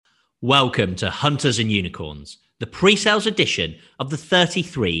Welcome to Hunters and Unicorns, the pre-sales edition of the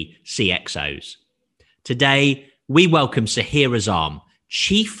 33 CXOs. Today, we welcome Sahir Azam,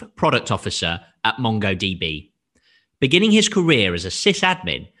 Chief Product Officer at MongoDB. Beginning his career as a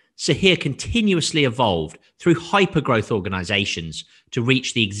sysadmin, Sahir continuously evolved through hyper-growth organizations to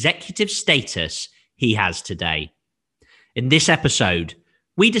reach the executive status he has today. In this episode,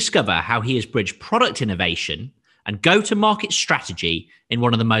 we discover how he has bridged product innovation and go-to-market strategy in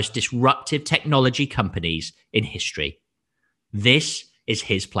one of the most disruptive technology companies in history. This is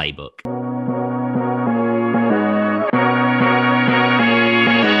his playbook.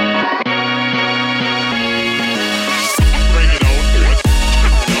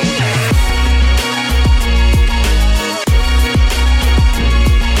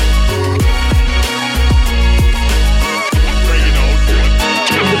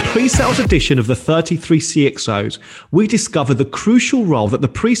 Pre-sales edition of the 33 CXOs, we discover the crucial role that the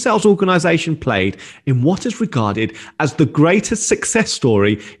pre-sales organization played in what is regarded as the greatest success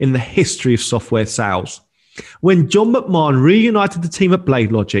story in the history of software sales. When John McMahon reunited the team at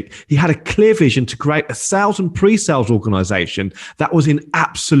BladeLogic, he had a clear vision to create a sales and pre-sales organization that was in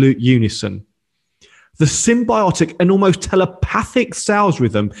absolute unison. The symbiotic and almost telepathic sales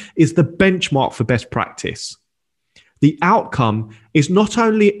rhythm is the benchmark for best practice. The outcome is not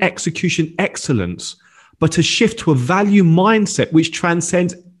only execution excellence, but a shift to a value mindset which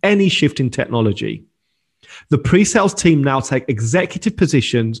transcends any shift in technology. The pre-sales team now take executive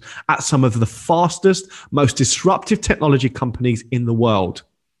positions at some of the fastest, most disruptive technology companies in the world.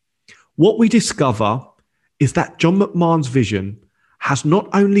 What we discover is that John McMahon's vision has not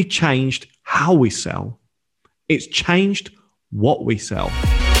only changed how we sell, it's changed what we sell.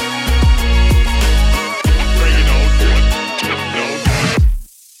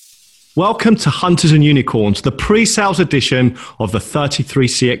 Welcome to Hunters and Unicorns, the pre-sales edition of the 33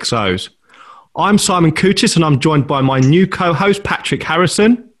 CXOs. I'm Simon Kutis and I'm joined by my new co-host, Patrick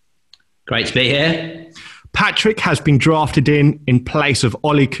Harrison. Great to be here. Patrick has been drafted in place of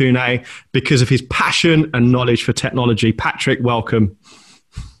Ollie Kune because of his passion and knowledge for technology. Patrick, welcome.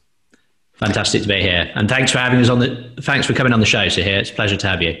 Fantastic to be here. And thanks for having us thanks for coming on the show, Sahir. It's a pleasure to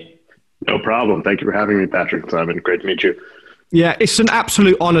have you. No problem. Thank you for having me, Patrick and Simon. Great to meet you. Yeah, it's an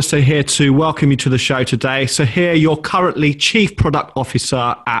absolute honor, Sahir, to welcome you to the show today. Sahir, you're currently Chief Product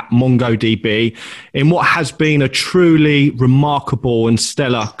Officer at MongoDB in what has been a truly remarkable and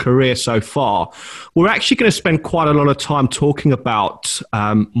stellar career so far. We're actually going to spend quite a lot of time talking about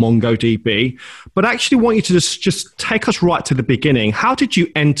MongoDB, but I actually want you to just take us right to the beginning. How did you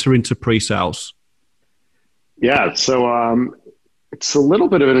enter into pre-sales? Yeah, so it's a little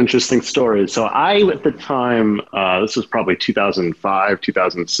bit of an interesting story. So I, at the time, this was probably 2005,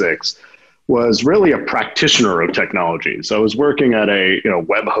 2006, was really a practitioner of technology. So I was working at a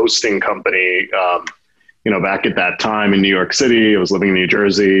web hosting company, back at that time in New York City. I was living in New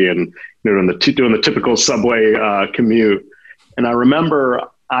Jersey and doing the typical subway commute. And I remember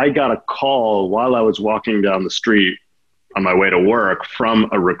I got a call while I was walking down the street on my way to work from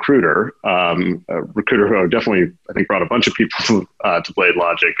a recruiter who definitely, I think, brought a bunch of people to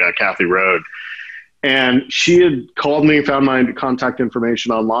BladeLogic, Kathy Rode. And she had called me, found my contact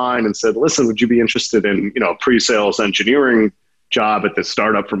information online and said, listen, would you be interested in, a pre-sales engineering job at this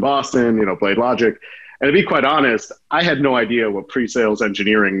startup from Boston, BladeLogic? And to be quite honest, I had no idea what pre-sales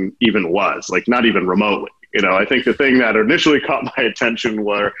engineering even was, like not even remotely. I think the thing that initially caught my attention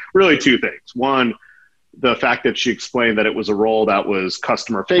were really two things. One, the fact that she explained that it was a role that was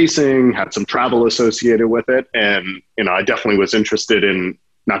customer facing, had some travel associated with it. And, I definitely was interested in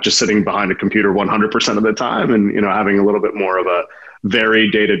not just sitting behind a computer 100% of the time and, having a little bit more of a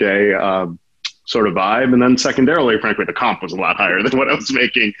very day-to-day sort of vibe. And then secondarily, frankly, the comp was a lot higher than what I was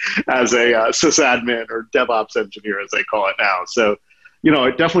making as a sysadmin or DevOps engineer, as they call it now. So,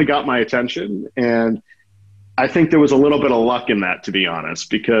 it definitely got my attention. And I think there was a little bit of luck in that, to be honest,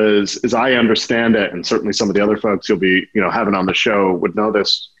 because as I understand it, and certainly some of the other folks you'll be, having on the show would know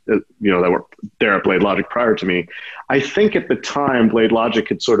this, that were there at BladeLogic prior to me. I think at the time, BladeLogic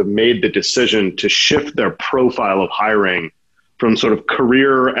had sort of made the decision to shift their profile of hiring from sort of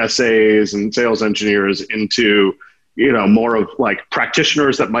career SAs and sales engineers into, more of like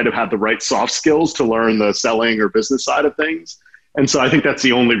practitioners that might have had the right soft skills to learn the selling or business side of things. And so I think that's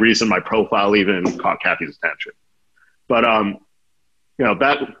the only reason my profile even caught Kathy's attention. But,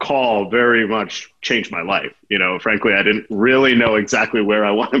 that call very much changed my life. Frankly, I didn't really know exactly where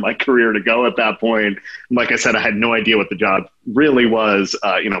I wanted my career to go at that point. Like I said, I had no idea what the job really was,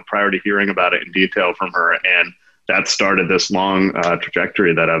 prior to hearing about it in detail from her. And that started this long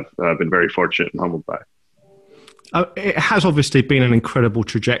trajectory that I've been very fortunate and humbled by. It has obviously been an incredible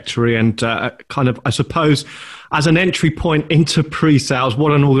trajectory and kind of, I suppose, as an entry point into pre-sales,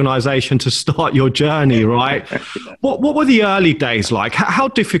 what an organization to start your journey, right? What were the early days like? How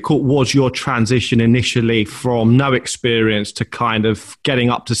difficult was your transition initially from no experience to kind of getting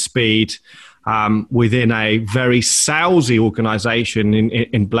up to speed within a very salesy organization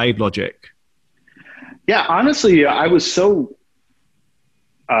in BladeLogic? Yeah, honestly, I was so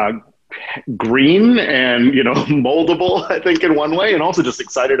green and, moldable, I think, in one way, and also just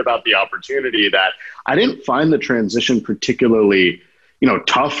excited about the opportunity that I didn't find the transition particularly,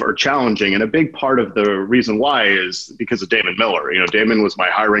 tough or challenging. And a big part of the reason why is because of Damon Miller. Damon was my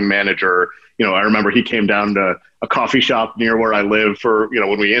hiring manager. I remember he came down to a coffee shop near where I live for,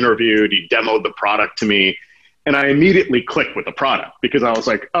 when we interviewed, he demoed the product to me. And I immediately clicked with the product because I was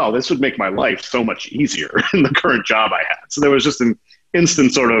like, oh, this would make my life so much easier in the current job I had. So there was just an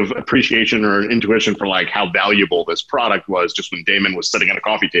instant sort of appreciation or intuition for like how valuable this product was just when Damon was sitting at a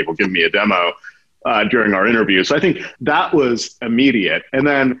coffee table giving me a demo during our interview. So I think that was immediate. And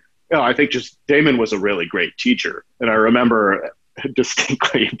then I think just Damon was a really great teacher. And I remember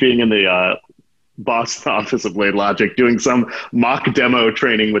distinctly being in the Boston office of BladeLogic doing some mock demo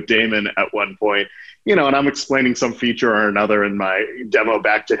training with Damon at one point. And I'm explaining some feature or another in my demo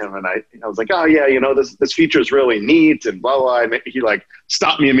back to him. And I was like, oh yeah, this feature is really neat and blah, blah. And he like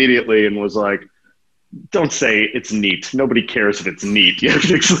stopped me immediately and was like, don't say it's neat. Nobody cares if it's neat. You have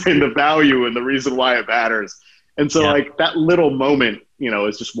to explain the value and the reason why it matters. And so like that little moment,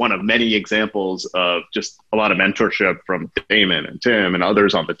 is just one of many examples of just a lot of mentorship from Damon and Tim and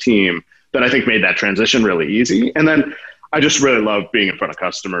others on the team that I think made that transition really easy. And then I just really love being in front of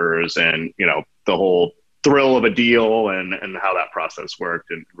customers and, the whole thrill of a deal and how that process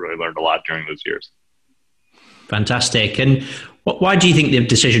worked, and really learned a lot during those years. Fantastic. And why do you think the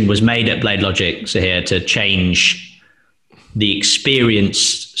decision was made at BladeLogic, Zahir, to change the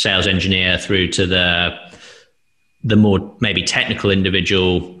experienced sales engineer through to the more maybe technical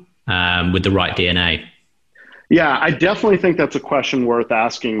individual with the right DNA? Yeah, I definitely think that's a question worth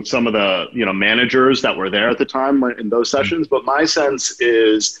asking some of the managers that were there at the time in those sessions. But my sense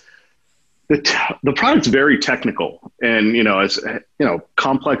is the product's very technical, and as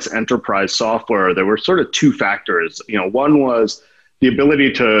complex enterprise software, there were sort of two factors. One was the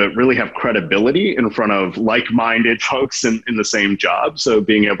ability to really have credibility in front of like-minded folks in the same job. So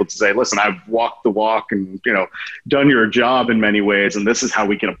being able to say, listen, I've walked the walk and done your job in many ways, and this is how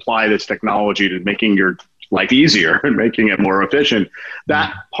we can apply this technology to making your life easier and making it more efficient.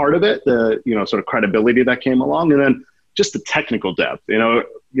 That part of it, the sort of credibility that came along, and then just the technical depth.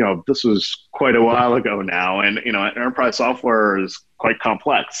 This was quite a while ago now, and enterprise software is quite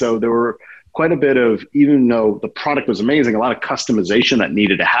complex. So there were quite a bit of, even though the product was amazing, a lot of customization that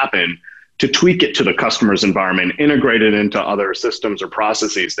needed to happen to tweak it to the customer's environment, integrate it into other systems or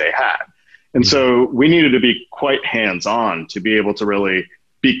processes they had. And so we needed to be quite hands-on to be able to really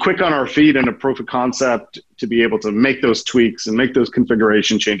be quick on our feet in a proof of concept, to be able to make those tweaks and make those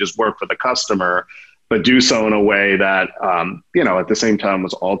configuration changes work for the customer, but do so in a way that, at the same time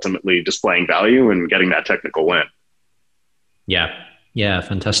was ultimately displaying value and getting that technical win. Yeah,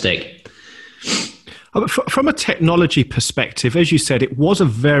 fantastic. From a technology perspective, as you said, it was a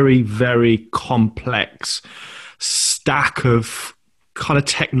very, very complex stack of kind of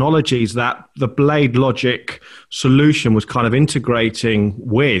technologies that the BladeLogic solution was kind of integrating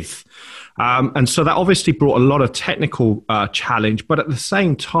with. And so that obviously brought a lot of technical challenge, but at the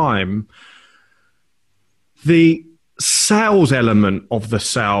same time, the sales element of the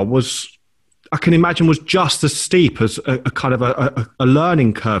sale was, I can imagine, was just as steep as a kind of a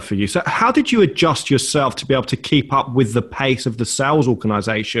learning curve for you. So how did you adjust yourself to be able to keep up with the pace of the sales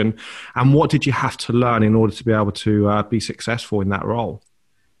organization? And what did you have to learn in order to be able to be successful in that role?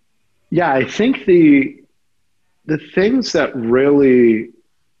 Yeah, I think the things that really,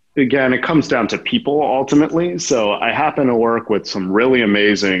 again, it comes down to people ultimately. So I happen to work with some really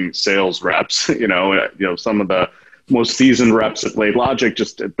amazing sales reps, some of the most seasoned reps at BladeLogic,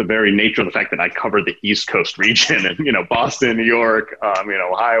 just at the very nature of the fact that I cover the East Coast region and, Boston, New York,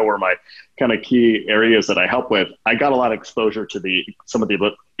 Ohio were my kind of key areas that I help with. I got a lot of exposure to some of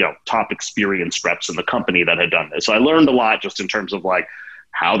the, top experienced reps in the company that had done this. So I learned a lot just in terms of like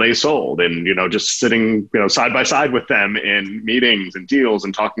how they sold and, just sitting, side by side with them in meetings and deals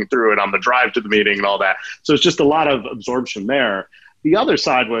and talking through it on the drive to the meeting and all that. So it's just a lot of absorption there. The other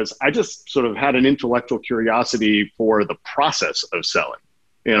side was I just sort of had an intellectual curiosity for the process of selling.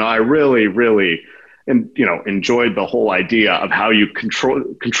 I really, really enjoyed the whole idea of how you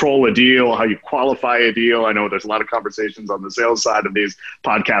control a deal, how you qualify a deal. I know there's a lot of conversations on the sales side of these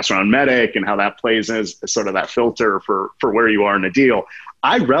podcasts around MEDDIC and how that plays as sort of that filter for where you are in a deal.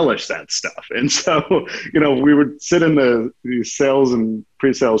 I relish that stuff. And so, we would sit in these sales and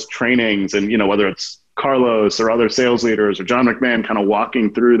pre-sales trainings and, whether it's Carlos or other sales leaders or John McMahon kind of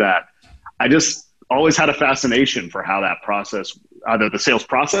walking through that, I just always had a fascination for how that process, either the sales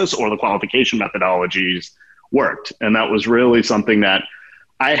process or the qualification methodologies worked. And that was really something that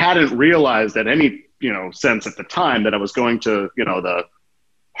I hadn't realized at any, sense at the time that I was going to, the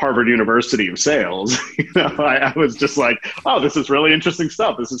Harvard University of sales. I was just like, oh, this is really interesting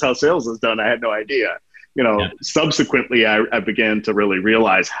stuff. This is how sales is done. I had no idea. Subsequently, I began to really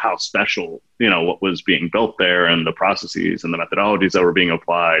realize how special, what was being built there and the processes and the methodologies that were being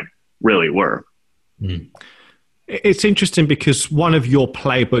applied really were. Mm. It's interesting because one of your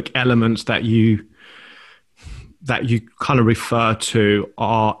playbook elements that you kind of refer to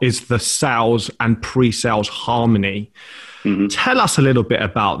is the sales and pre-sales harmony. Mm-hmm. Tell us a little bit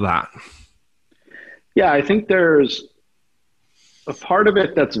about that. Yeah, I think there's a part of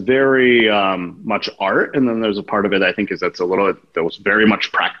it that's very much art, and then there's a part of it I think that was very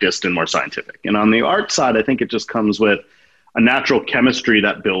much practiced and more scientific. And on the art side, I think it just comes with a natural chemistry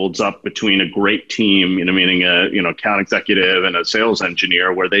that builds up between a great team, meaning account executive and a sales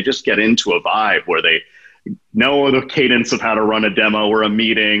engineer, where they just get into a vibe where they know the cadence of how to run a demo or a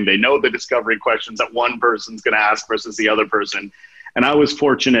meeting. They know the discovery questions that one person's going to ask versus the other person. And I was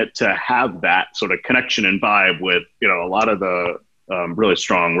fortunate to have that sort of connection and vibe with, a lot of the really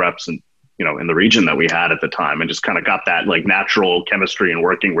strong reps and, in the region that we had at the time, and just kind of got that like natural chemistry and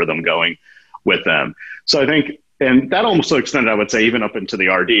working rhythm going with them. So I think, and that almost extended, I would say, even up into the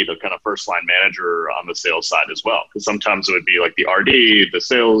RD, the kind of first line manager on the sales side as well. Because sometimes it would be like the RD, the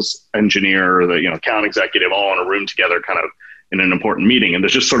sales engineer, the account executive, all in a room together, kind of in an important meeting. And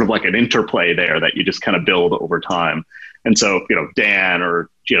there's just sort of like an interplay there that you just kind of build over time. And so, Dan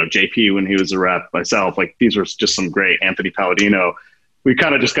or, JP, when he was a rep, myself, like these were just some great, Anthony Palladino, we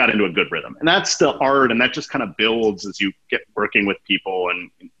kind of just got into a good rhythm. And that's the art, and that just kind of builds as you get working with people and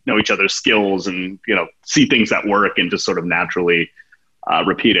know each other's skills and, see things that work and just sort of naturally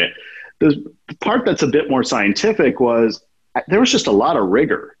repeat it. The part that's a bit more scientific was there was just a lot of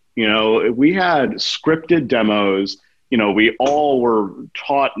rigor. We had scripted demos. We all were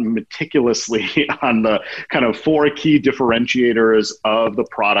taught meticulously on the kind of 4 key differentiators of the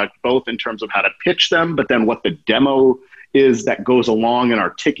product, both in terms of how to pitch them, but then what the demo is that goes along and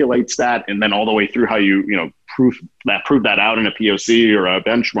articulates that, and then all the way through how you prove that out in a POC or a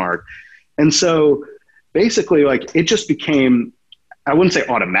benchmark. And so basically, like, it just became, I wouldn't say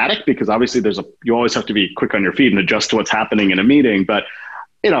automatic, because obviously you always have to be quick on your feet and adjust to what's happening in a meeting, but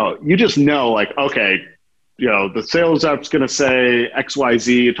you just know, like, okay, the sales rep's going to say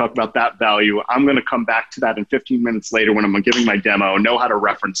XYZ, talk about that value. I'm going to come back to that in 15 minutes later when I'm giving my demo, know how to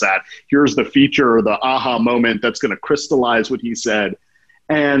reference that. Here's the feature or the aha moment that's going to crystallize what he said.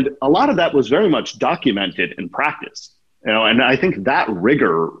 And a lot of that was very much documented in practice, and I think that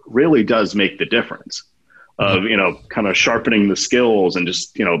rigor really does make the difference of, kind of sharpening the skills and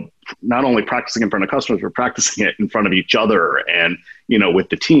just, not only practicing in front of customers, but practicing it in front of each other and, with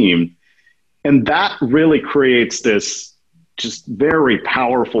the team. And that really creates this just very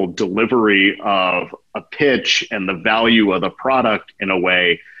powerful delivery of a pitch and the value of the product in a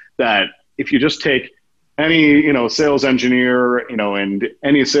way that if you just take any, sales engineer, and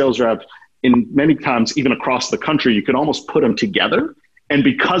any sales rep, in many times, even across the country, you can almost put them together. And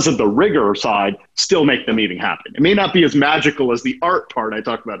because of the rigor side, still make the meeting happen. It may not be as magical as the art part I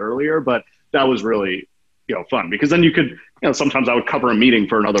talked about earlier, but that was really, fun, because then you could, sometimes I would cover a meeting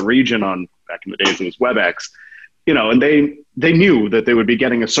for another region back in the days it was WebEx, and they knew that they would be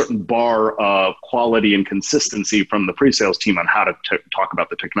getting a certain bar of quality and consistency from the pre-sales team on how to talk about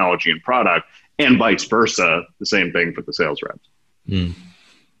the technology and product, and vice versa, the same thing for the sales reps. Mm.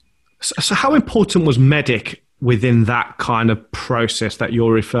 So how important was MEDDIC within that kind of process that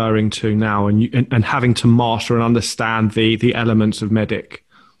you're referring to now, and having to master and understand the elements of MEDDIC?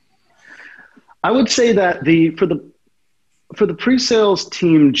 I would say that for the pre-sales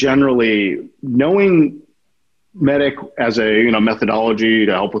team generally, knowing MEDDIC as a methodology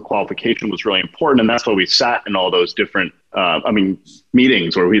to help with qualification was really important, and that's why we sat in all those different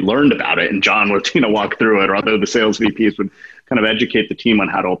meetings where we learned about it, and John would walk through it, or other the sales VPs would kind of educate the team on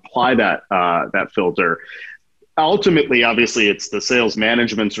how to apply that filter. Ultimately, obviously, it's the sales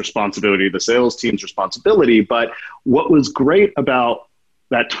management's responsibility, the sales team's responsibility. But what was great about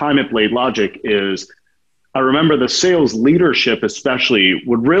that time at BladeLogic is I remember the sales leadership especially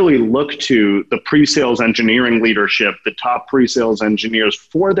would really look to the pre-sales engineering leadership, the top pre-sales engineers,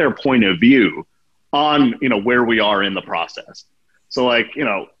 for their point of view on, where we are in the process. So like,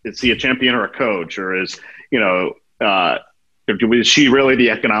 is he a champion or a coach, or is she really the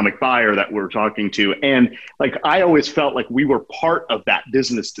economic buyer that we're talking to? And like, I always felt like we were part of that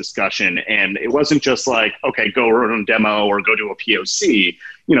business discussion. And it wasn't just like, okay, go run a demo or go do a POC.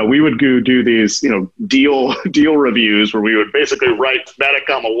 We would go do these, deal reviews where we would basically write medic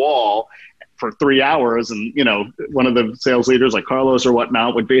on the wall for 3 hours. And, one of the sales leaders like Carlos or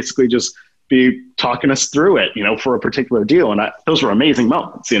whatnot would basically just be talking us through it, for a particular deal. And those were amazing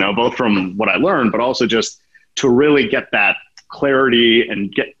moments, both from what I learned, but also just to really get that clarity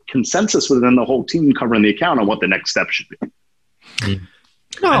and get consensus within the whole team covering the account on what the next step should be. Can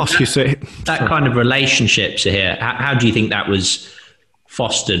I ask you, that kind of relationship here, how do you think that was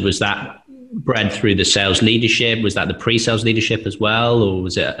fostered? Was that bred through the sales leadership? Was that the pre-sales leadership as well? Or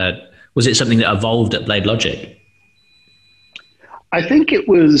was it something that evolved at BladeLogic? I think it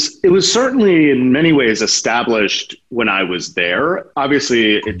was certainly in many ways established when I was there.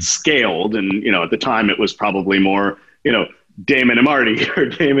 Obviously it scaled, and, at the time it was probably more, Damon and Marty, or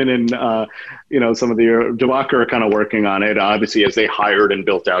Damon and, some of the Diwakar are kind of working on it. Obviously, as they hired and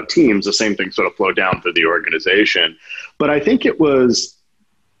built out teams, the same thing sort of flowed down through the organization. But I think it was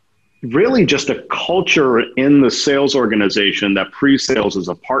really just a culture in the sales organization that pre-sales is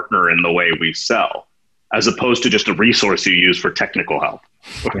a partner in the way we sell, as opposed to just a resource you use for technical help,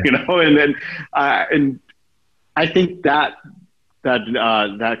 and I think that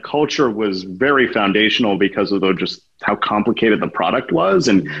culture was very foundational because of just how complicated the product was.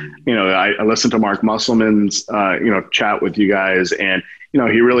 And, I listened to Mark Musselman's, chat with you guys, and, he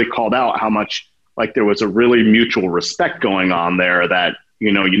really called out how much like there was a really mutual respect going on there, that,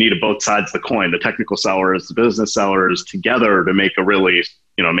 you needed both sides of the coin, the technical sellers, the business sellers together to make a really,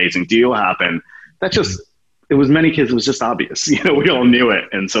 amazing deal happen. That just, it was many kids, it was just obvious, we all knew it.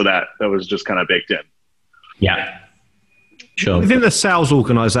 And so that was just kind of baked in. Yeah. Sure. Within the sales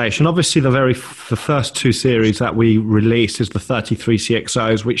organization, obviously the first two series that we released is the 33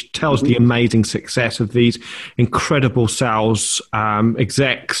 CXOs, which tells the amazing success of these incredible sales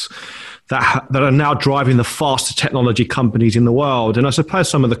execs that are now driving the fastest technology companies in the world. And I suppose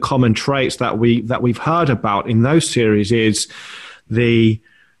some of the common traits that we've heard about in those series is the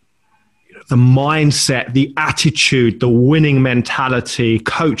mindset, the attitude, the winning mentality,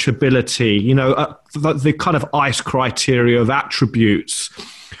 coachability, the kind of ICE criteria of attributes.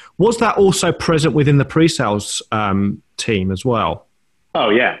 Was that also present within the pre-sales team as well? Oh,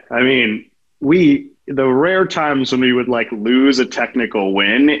 yeah. I mean, the rare times when we would like lose a technical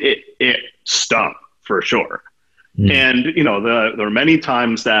win, it stung for sure. And, there were many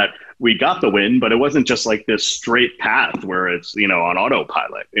times that we got the win, but it wasn't just like this straight path where it's, on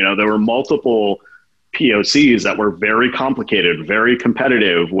autopilot. There were multiple POCs that were very complicated, very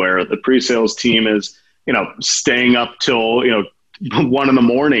competitive, where the pre-sales team is, staying up till, 1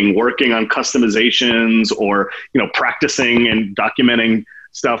 a.m. working on customizations or, practicing and documenting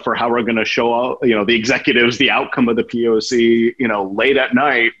stuff for how we're going to show out, the executives, the outcome of the POC, late at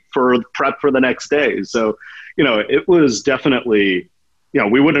night for prep for the next day. So, it was definitely,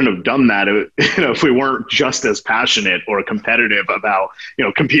 we wouldn't have done that if we weren't just as passionate or competitive about,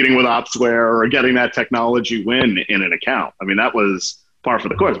 competing with Opsware or getting that technology win in an account. I mean, that was par for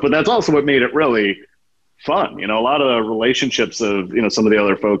the course, but that's also what made it really fun. A lot of the relationships of, some of the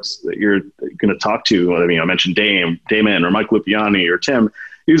other folks that you're going to talk to, I mentioned Damon or Mike Lupiani or Tim,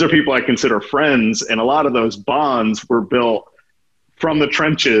 these are people I consider friends. And a lot of those bonds were built from the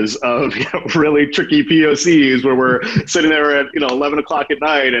trenches of really tricky POCs where we're sitting there at 11 o'clock at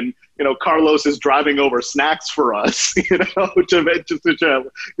night, and Carlos is driving over snacks for us, to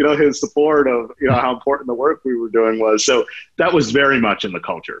show his support of how important the work we were doing was. So that was very much in the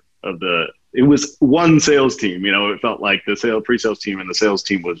culture of it was one sales team. It felt like the pre-sales team and the sales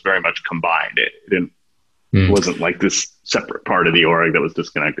team was very much combined. It wasn't like this separate part of the org that was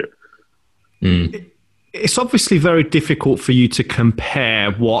disconnected. It's obviously very difficult for you to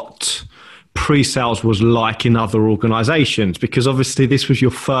compare what pre-sales was like in other organizations, because obviously this was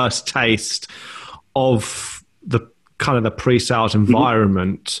your first taste of the kind of the pre-sales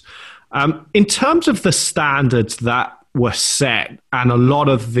environment. In terms of the standards that were set and a lot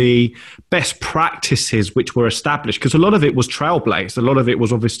of the best practices which were established, because a lot of it was trailblazed, a lot of it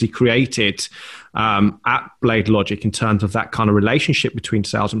was obviously created at BladeLogic in terms of that kind of relationship between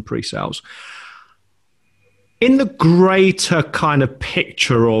sales and pre-sales. In the greater kind of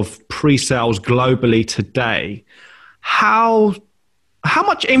picture of pre-sales globally today, how How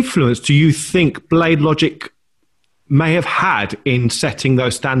much influence do you think BladeLogic may have had in setting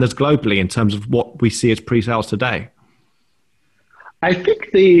those standards globally in terms of what we see as pre-sales today? I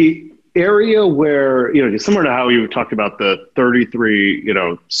think the area where, similar to how you talked about the 33,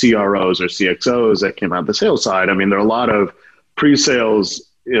 CROs or CXOs that came out of the sales side. I mean, there are a lot of pre-sales,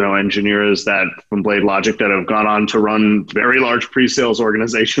 engineers that from BladeLogic that have gone on to run very large pre-sales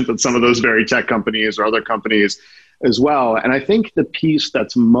organizations at some of those very tech companies or other companies as well. And I think the piece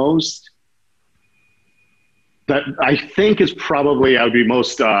that I think is probably I would be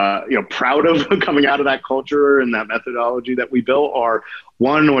most proud of coming out of that culture and that methodology that we built are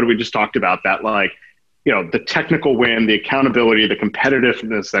one, what we just talked about, that the technical win, the accountability, the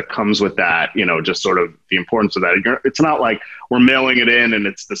competitiveness that comes with that, just sort of the importance of that. It's not like we're mailing it in and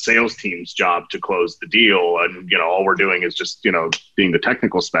it's the sales team's job to close the deal. And, all we're doing is just, being the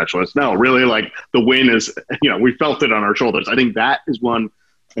technical specialist. No, really the win is, we felt it on our shoulders. I think that is one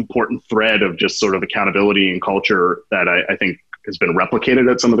important thread of just sort of accountability and culture that I think has been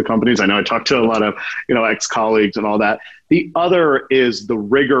replicated at some of the companies. I know I talked to a lot of, ex-colleagues and all that. The other is the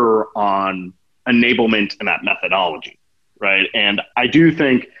rigor on enablement and that methodology, right? And I do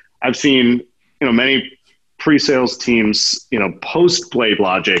think I've seen, many pre-sales teams, post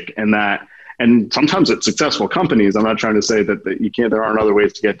BladeLogic and sometimes it's successful companies. I'm not trying to say that you can't, there aren't other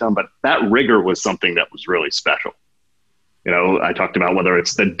ways to get done, but that rigor was something that was really special. I talked about whether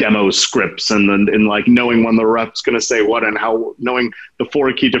it's the demo scripts and knowing when the rep's going to say what and how, knowing the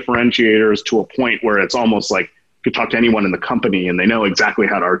 4 key differentiators to a point where it's almost like you could talk to anyone in the company and they know exactly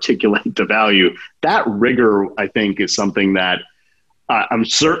how to articulate the value. That rigor, I think, is something that I'm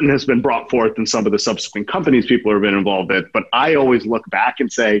certain has been brought forth in some of the subsequent companies people have been involved with. But I always look back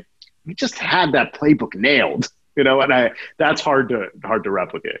and say, we just had that playbook nailed, and that's hard to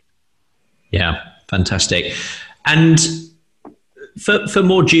replicate. Yeah, fantastic. And for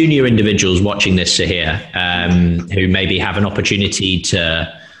more junior individuals watching this, Sahir, who maybe have an opportunity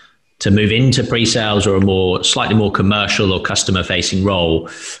to move into pre-sales or a slightly more commercial or customer-facing role,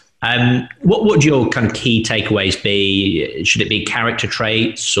 what would your kind of key takeaways be? Should it be character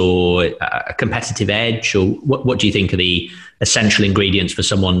traits or a competitive edge, or what do you think are the essential ingredients for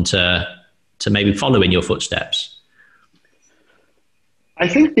someone to maybe follow in your footsteps? I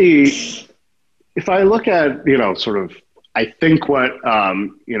think if I look at, I think what,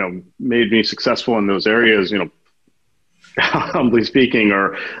 made me successful in those areas, humbly speaking,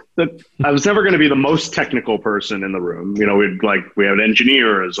 or that I was never going to be the most technical person in the room. We had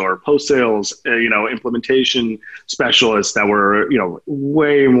engineers or post-sales, implementation specialists that were,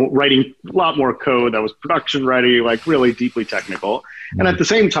 writing a lot more code that was production ready, really deeply technical. And at the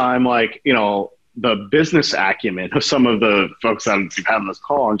same time, the business acumen of some of the folks that you've had on this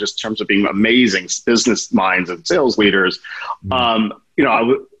call, and just in terms of being amazing business minds and sales leaders, I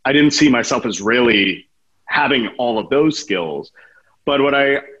didn't see myself as really having all of those skills. But what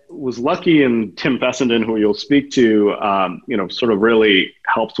I was lucky, and Tim Fessenden, who you'll speak to, sort of really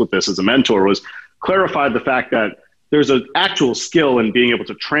helped with this as a mentor, was clarified the fact that there's an actual skill in being able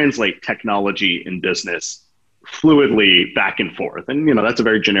to translate technology in business fluidly back and forth. And, that's a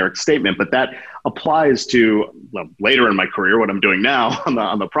very generic statement, but that applies to later in my career, what I'm doing now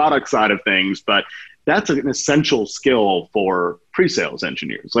on the product side of things. But that's an essential skill for pre-sales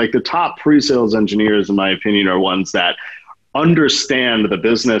engineers. The top pre-sales engineers, in my opinion, are ones that understand the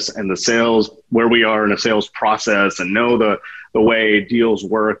business and the sales, where we are in a sales process, and know the way deals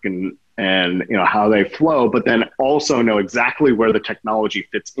work and how they flow, but then also know exactly where the technology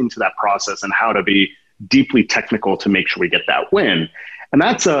fits into that process and how to be deeply technical to make sure we get that win. And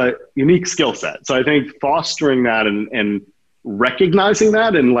that's a unique skill set. So I think fostering that and recognizing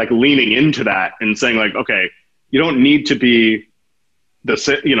that and leaning into that and saying okay, you don't need to be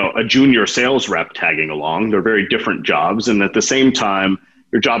a junior sales rep tagging along. They're very different jobs. And at the same time,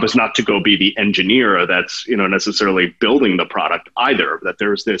 your job is not to go be the engineer that's, necessarily building the product either, that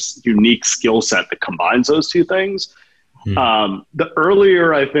there's this unique skill set that combines those two things. The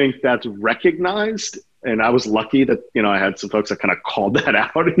earlier I think that's recognized, and I was lucky that, I had some folks that kind of called that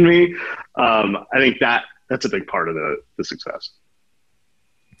out in me. I think that's a big part of the success.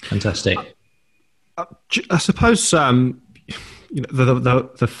 Fantastic. I suppose,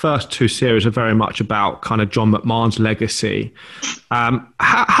 the first 2 series are very much about kind of John McMahon's legacy.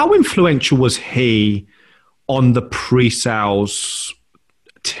 How influential was he on the pre-sales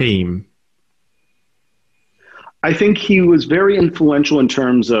team? I think he was very influential in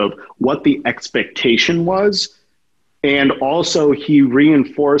terms of what the expectation was. And also he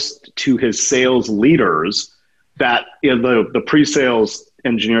reinforced to his sales leaders that the pre-sales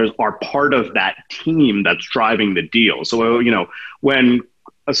engineers are part of that team that's driving the deal. So, when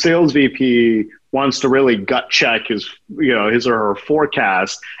a sales VP wants to really gut check his or her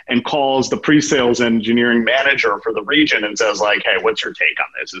forecast and calls the pre-sales engineering manager for the region and says like, hey, what's your take on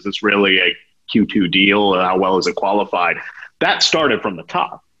this? Is this really a Q2 deal? How well is it qualified? That started from the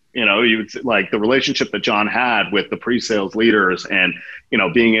top. You like the relationship that John had with the pre-sales leaders and,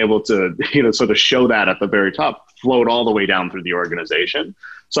 being able to, sort of show that at the very top flowed all the way down through the organization.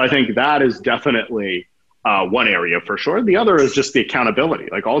 So I think that is definitely one area for sure. The other is just the accountability.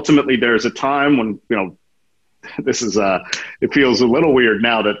 Like ultimately there's a time when, this is it feels a little weird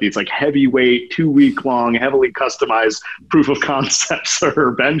now that these like heavyweight 2-week long, heavily customized proof of concepts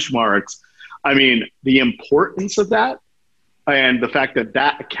or benchmarks. I mean, the importance of that and the fact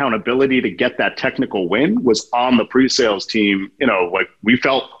that accountability to get that technical win was on the pre-sales team, like we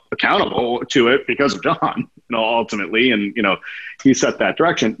felt accountable to it because of John, ultimately. And, he set that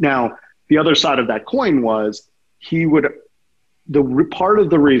direction. Now, the other side of that coin was part of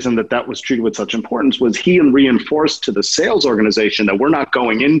the reason that was treated with such importance was he reinforced to the sales organization that we're not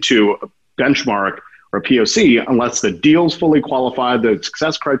going into a benchmark or a POC unless the deal's fully qualified, the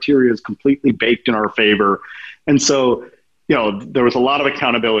success criteria is completely baked in our favor. And so, there was a lot of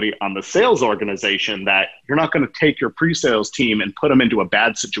accountability on the sales organization that you're not going to take your pre-sales team and put them into a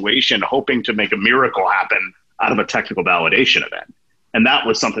bad situation, hoping to make a miracle happen out of a technical validation event. And that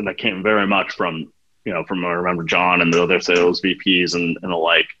was something that came very much from I remember John and the other sales VPs and the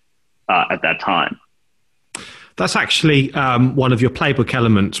like at that time. That's actually one of your playbook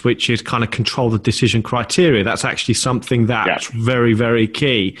elements, which is kind of control the decision criteria. That's actually something that's very, very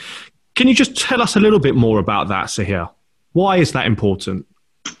key. Can you just tell us a little bit more about that, Sahir? Why is that important?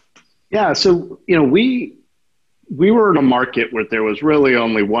 Yeah, so we were in a market where there was really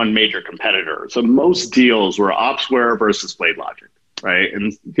only one major competitor. So most deals were Opsware versus BladeLogic, right?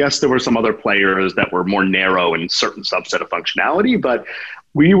 And yes, there were some other players that were more narrow in certain subset of functionality, but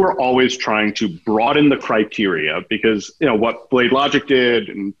we were always trying to broaden the criteria because what BladeLogic did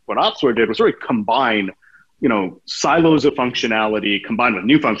and what Opsware did was really combine silos of functionality combined with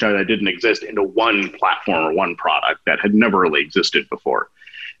new functionality that didn't exist into one platform or one product that had never really existed before.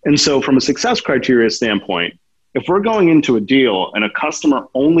 And so from a success criteria standpoint, if we're going into a deal and a customer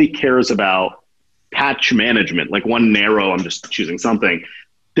only cares about patch management, like one narrow, I'm just choosing something,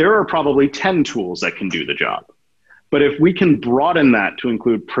 there are probably 10 tools that can do the job. But if we can broaden that to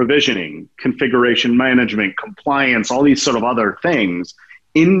include provisioning, configuration management, compliance, all these sort of other things,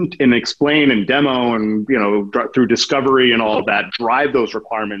 and explain and demo and through discovery and all of that, drive those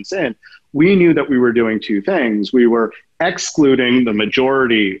requirements in, we knew that we were doing two things. We were excluding the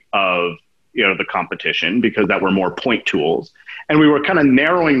majority of the competition because that were more point tools, and we were kind of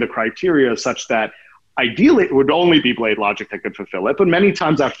narrowing the criteria such that ideally it would only be BladeLogic that could fulfill it. But many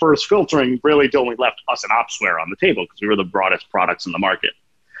times that first filtering really only left us and Opsware on the table because we were the broadest products in the market.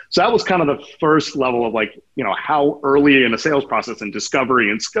 So that was kind of the first level of how early in a sales process and discovery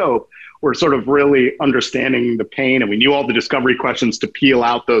and scope, we're sort of really understanding the pain, and we knew all the discovery questions to peel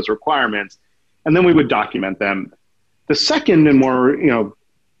out those requirements, and then we would document them. The second and more,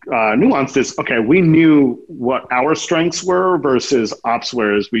 nuanced is, okay, we knew what our strengths were versus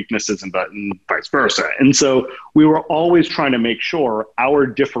Opsware's weaknesses and vice versa. And so we were always trying to make sure our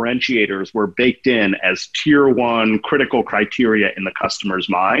differentiators were baked in as tier one critical criteria in the customer's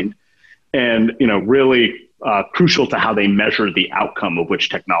mind and, really crucial to how they measure the outcome of which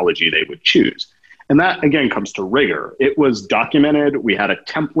technology they would choose. And that, again, comes to rigor. It was documented. We had a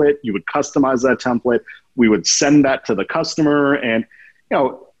template. You would customize that template. We would send that to the customer. And,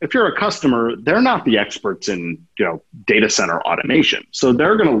 if you're a customer, they're not the experts in, data center automation. So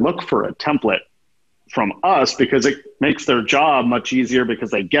they're going to look for a template from us because it makes their job much easier because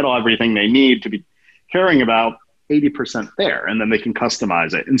they get everything they need to be caring about 80% there, and then they can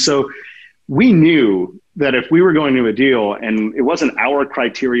customize it. And so we knew that if we were going to a deal and it wasn't our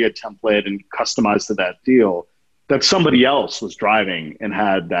criteria template and customized to that deal, that somebody else was driving and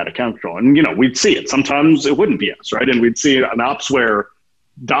had that account control. And, we'd see it. Sometimes it wouldn't be us, right? And we'd see an Opsware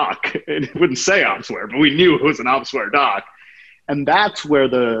doc. It wouldn't say Opsware, but we knew it was an Opsware doc. And that's where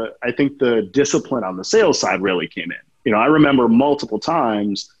I think the discipline on the sales side really came in. I remember multiple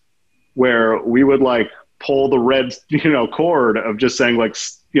times where we would pull the red, cord of just saying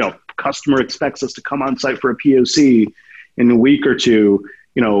customer expects us to come on site for a POC in a week or two.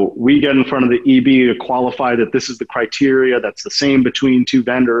 We get in front of the EB to qualify that this is the criteria that's the same between two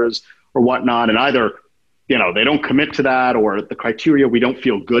vendors or whatnot. And either they don't commit to that, or the criteria we don't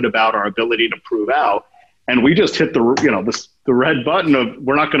feel good about our ability to prove out, and we just hit the red button of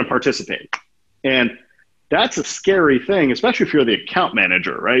we're not going to participate. And that's a scary thing, especially if you're the account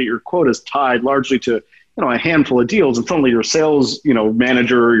manager, right? Your quota is tied largely to a handful of deals, and suddenly your sales,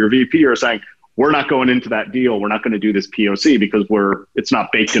 manager or your VP are saying, we're not going into that deal. We're not going to do this POC because it's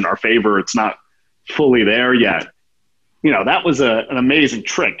not baked in our favor. It's not fully there yet. That was an amazing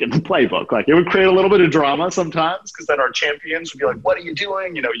trick in the playbook. Like, it would create a little bit of drama sometimes, because then our champions would be like, what are you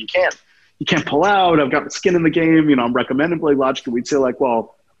doing? You can't pull out. I've got skin in the game. I'm recommending BladeLogic. And we'd say, like,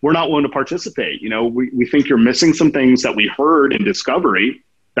 well, we're not willing to participate. We think you're missing some things that we heard in discovery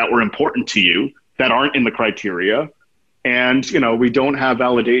that were important to you that aren't in the criteria. And, we don't have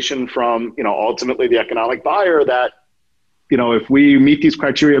validation from, ultimately the economic buyer that, if we meet these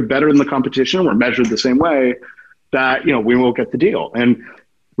criteria better than the competition, we're measured the same way, that, we will get the deal. And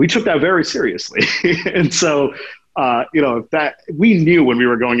we took that very seriously. And so, that we knew when we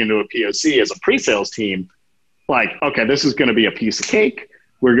were going into a POC as a pre-sales team, like, okay, this is going to be a piece of cake.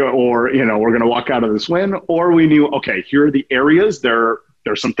 We're going to walk out of this win. Or we knew, okay, here are the areas.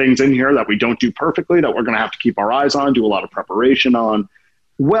 There's some things in here that we don't do perfectly that we're going to have to keep our eyes on, do a lot of preparation on,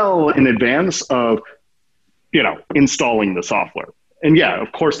 well in advance of, installing the software. And yeah,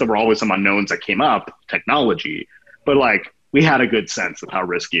 of course, there were always some unknowns that came up, technology, but like, we had a good sense of how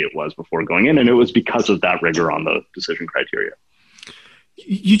risky it was before going in. And it was because of that rigor on the decision criteria.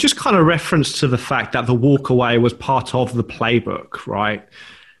 You just kind of referenced to the fact that the walk away was part of the playbook, right?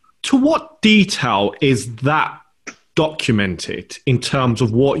 To what detail is that documented in terms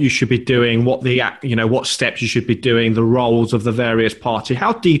of what you should be doing, what steps you should be doing, the roles of the various parties?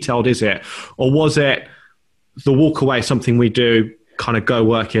 How detailed is it? Or was it the walk away something we do, kind of go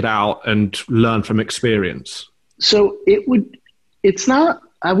work it out and learn from experience? So it's not,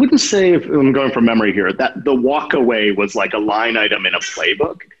 I wouldn't say, if I'm going from memory here, that the walk away was like a line item in a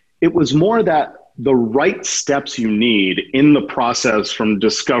playbook. It was more that the right steps you need in the process from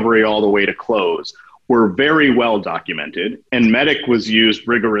discovery all the way to close were very well documented, and MEDDIC was used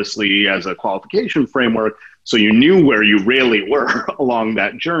rigorously as a qualification framework. So you knew where you really were along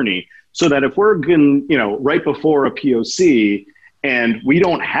that journey, so that if we're going, right before a POC, and we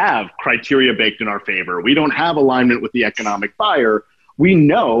don't have criteria baked in our favor, we don't have alignment with the economic buyer, we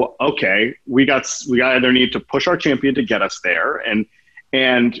know, okay, we either need to push our champion to get us there. And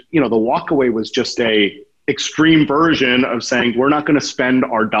the walkaway was just a extreme version of saying, we're not going to spend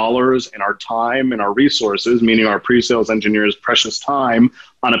our dollars and our time and our resources, meaning our pre-sales engineers' precious time,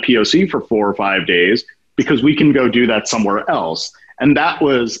 on a POC for 4 or 5 days, because we can go do that somewhere else. And that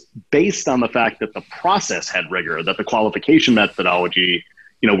was based on the fact that the process had rigor, that the qualification methodology,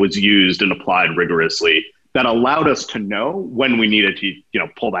 was used and applied rigorously, that allowed us to know when we needed to,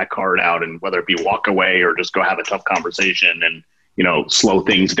 pull that card out, and whether it be walk away or just go have a tough conversation and, slow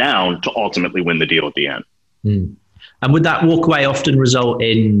things down to ultimately win the deal at the end. Mm. And would that walk away often result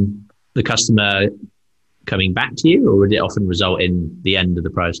in the customer coming back to you, or would it often result in the end of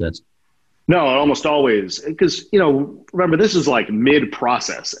the process? No, almost always. Because, remember, this is like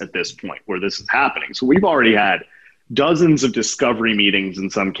mid-process at this point where this is happening. So we've already had dozens of discovery meetings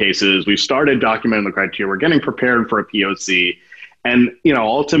in some cases. We've started documenting the criteria. We're getting prepared for a POC. And,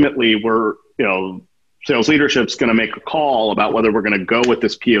 ultimately we're, sales leadership's going to make a call about whether we're going to go with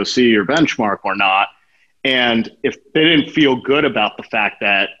this POC or benchmark or not. And if they didn't feel good about the fact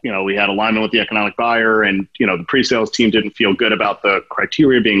that, we had alignment with the economic buyer, and, the pre-sales team didn't feel good about the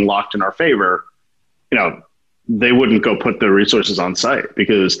criteria being locked in our favor, they wouldn't go put the resources on site,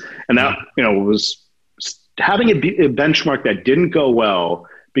 and that, was having a benchmark that didn't go well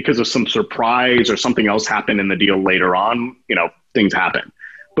because of some surprise or something else happened in the deal later on, things happen.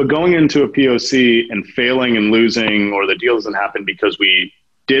 But going into a POC and failing and losing, or the deal doesn't happen because we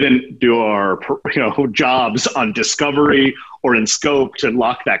didn't do our jobs on discovery or in scope to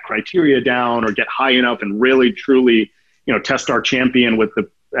lock that criteria down, or get high enough and really truly test our champion with the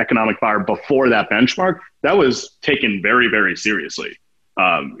economic buyer before that benchmark, that was taken very, very seriously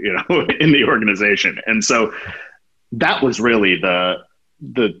in the organization. And so that was really the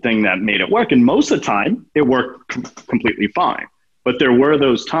thing that made it work. And most of the time it worked completely fine. But there were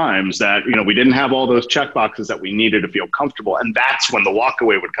those times that, we didn't have all those check boxes that we needed to feel comfortable. And that's when the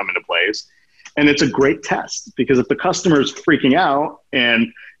walkaway would come into place. And it's a great test, because if the customer's freaking out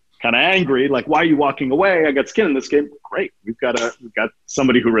and kind of angry, like, why are you walking away? I got skin in this game. Great. We've got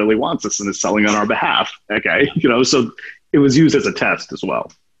somebody who really wants us and is selling on our behalf. Okay. So it was used as a test as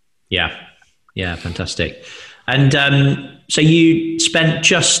well. Yeah. Yeah. Fantastic. And so you spent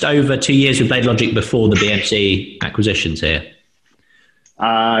just over 2 years with BladeLogic before the BMC acquisitions here.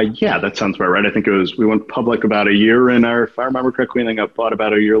 Yeah, that sounds about right. I think we went public about a year in if I remember correctly, and then got bought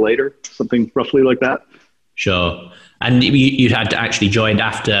about a year later, something roughly like that. Sure. And you had actually joined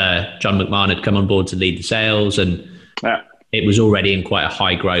after John McMahon had come on board to lead the sales, and it was already in quite a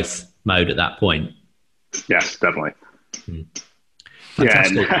high growth mode at that point. Yes, definitely.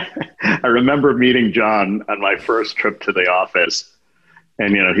 Fantastic. Yeah, and I remember meeting John on my first trip to the office,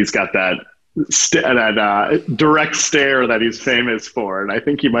 and he's got that direct stare that he's famous for, and I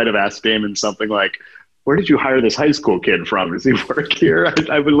think he might have asked Damon something like, "Where did you hire this high school kid from? Does he work here?"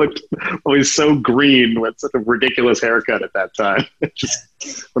 I would look always so green with such a ridiculous haircut at that time.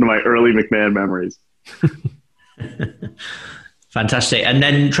 Just one of my early McMahon memories. Fantastic. And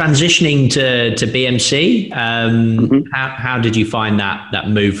then transitioning to BMC, how did you find that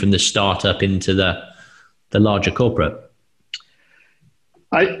move from the startup into the larger corporate?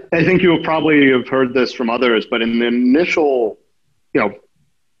 I think you will probably have heard this from others, but in the initial,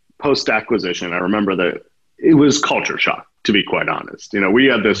 post-acquisition, I remember that it was culture shock, to be quite honest. We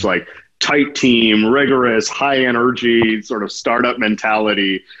had this like tight team, rigorous, high energy sort of startup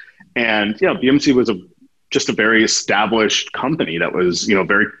mentality. And, BMC was just a very established company that was,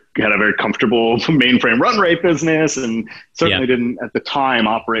 had a very comfortable mainframe run rate business, and certainly didn't at the time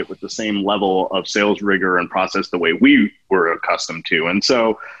operate with the same level of sales rigor and process the way we were accustomed to. And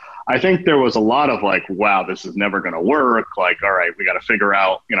so I think there was a lot of like, wow, this is never going to work. Like, all right, we got to figure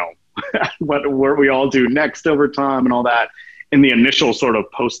out, what we all do next over time and all that in the initial sort of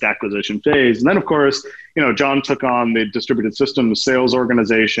post-acquisition phase. And then of course, John took on the distributed systems sales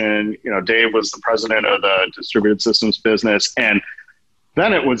organization. Dave was the president of the distributed systems business. And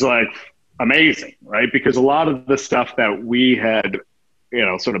then it was like amazing, right? Because a lot of the stuff that we had,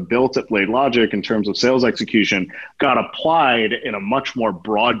 sort of built at BladeLogic in terms of sales execution got applied in a much more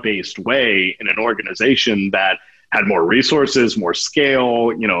broad-based way in an organization that had more resources, more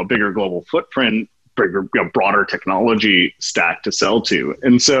scale, a bigger global footprint, bigger, broader technology stack to sell to.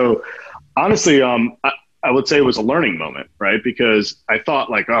 And so honestly, I would say it was a learning moment, right? Because I thought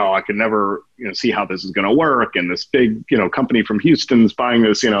like, oh, I could never, see how this is going to work. And this big, company from Houston's buying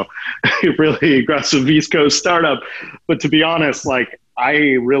this, really aggressive East Coast startup. But to be honest, like I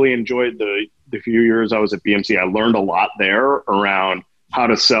really enjoyed the few years I was at BMC. I learned a lot there around how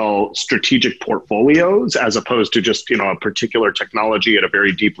to sell strategic portfolios as opposed to just, a particular technology at a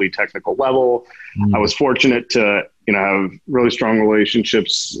very deeply technical level. I was fortunate to, have really strong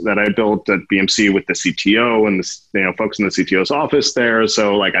relationships that I built at BMC with the CTO and the, folks in the CTO's office there.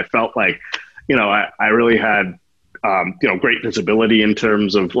 So like, I felt like, I really had, great visibility in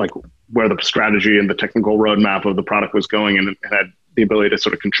terms of like where the strategy and the technical roadmap of the product was going, and had the ability to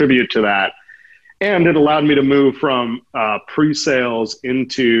sort of contribute to that. And it allowed me to move from pre-sales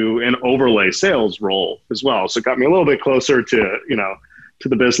into an overlay sales role as well. So it got me a little bit closer to, to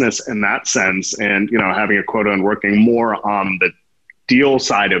the business in that sense, and, having a quota and working more on the deal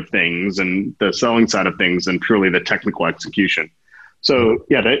side of things and the selling side of things and purely the technical execution. So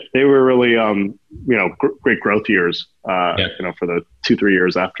yeah, they were really, great growth years, for the 2-3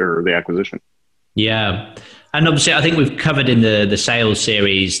 years after the acquisition. Yeah. And obviously I think we've covered in the sales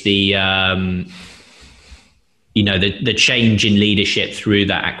series, the change in leadership through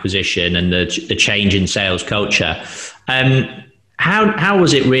that acquisition and the change in sales culture. How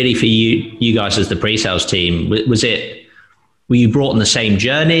was it really for you guys as the pre-sales team? Were you brought on the same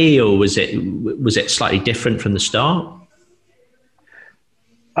journey, or was it slightly different from the start?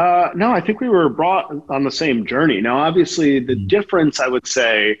 No, I think we were brought on the same journey. Now, obviously the difference I would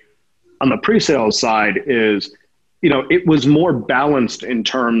say on the pre-sales side is, it was more balanced in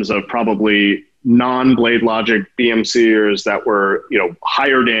terms of probably non-BladeLogic BMCers that were,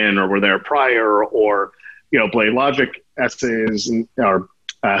 hired in or were there prior, or, BladeLogic SAs or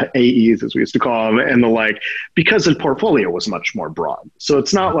AEs, as we used to call them, and the like, because the portfolio was much more broad. So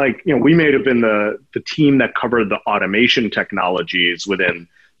it's not like, we may have been the team that covered the automation technologies within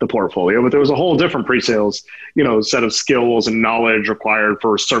the portfolio, but there was a whole different pre-sales, set of skills and knowledge required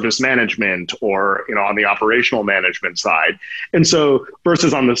for service management or, on the operational management side. And so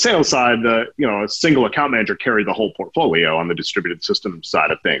versus on the sales side, a single account manager carried the whole portfolio on the distributed system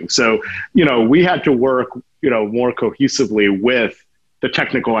side of things. So, we had to work, more cohesively with the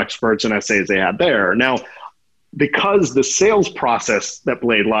technical experts and SAs they had there. Now, because the sales process that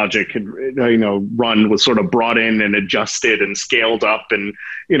BladeLogic had, run was sort of brought in and adjusted and scaled up, and,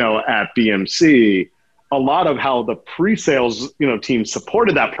 at BMC, a lot of how the pre-sales, team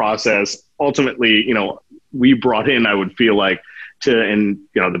supported that process, ultimately, we brought in, I would feel like, in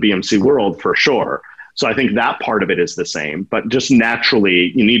the BMC world for sure. So I think that part of it is the same, but just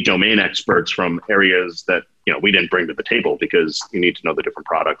naturally you need domain experts from areas that, we didn't bring to the table, because you need to know the different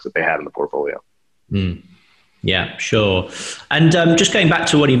products that they had in the portfolio. Yeah, sure. And just going back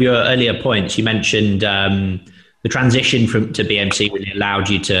to one of your earlier points, you mentioned the transition to BMC really allowed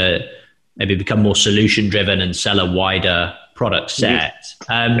you to maybe become more solution driven and sell a wider product set.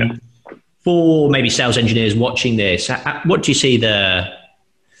 For maybe sales engineers watching this, what do you see the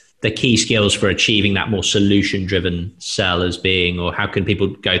key skills for achieving that more solution-driven sell as being, or how can people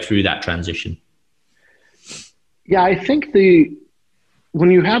go through that transition? Yeah, I think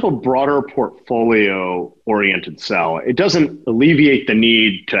when you have a broader portfolio-oriented sell, it doesn't alleviate the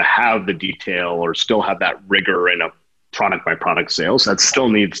need to have the detail or still have that rigor in a product-by-product sales. That still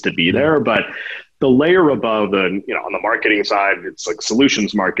needs to be there, but the layer above on the marketing side, it's like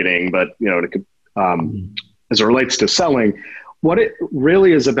solutions marketing, but as it relates to selling, what it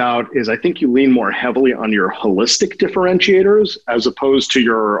really is about is I think you lean more heavily on your holistic differentiators as opposed to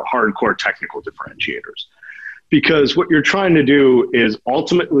your hardcore technical differentiators. Because what you're trying to do is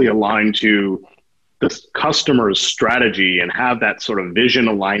ultimately align to the customer's strategy and have that sort of vision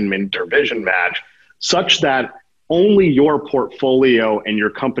alignment or vision match such that only your portfolio and your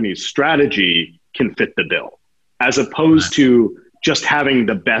company's strategy can fit the bill, as opposed to just having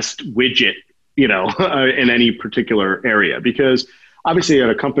the best widget, in any particular area. Because obviously at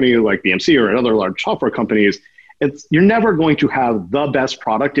a company like BMC or at other large software companies, you're never going to have the best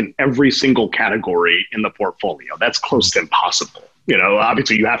product in every single category in the portfolio. That's close to impossible.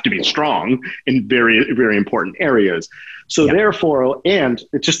 Obviously you have to be strong in very, very important areas. So therefore, and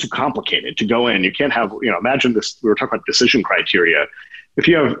it's just too complicated to go in. You can't have, imagine this, we were talking about decision criteria. If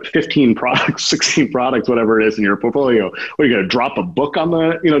you have 15 products, 16 products, whatever it is in your portfolio, are you going to drop a book on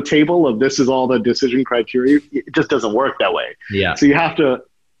the table of this is all the decision criteria? It just doesn't work that way. Yeah. So you have to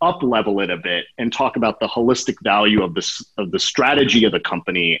up level it a bit and talk about the holistic value of the strategy of the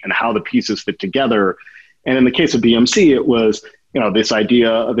company and how the pieces fit together. And in the case of BMC, it was this idea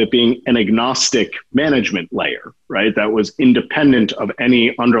of it being an agnostic management layer, right? That was independent of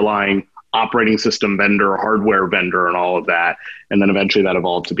any underlying operating system vendor, hardware vendor, and all of that. And then eventually that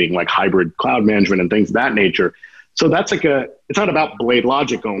evolved to being like hybrid cloud management and things of that nature. So that's it's not about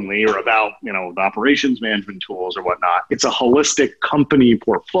BladeLogic only or about, the operations management tools or whatnot. It's a holistic company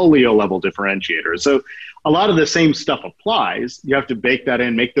portfolio level differentiator. So a lot of the same stuff applies. You have to bake that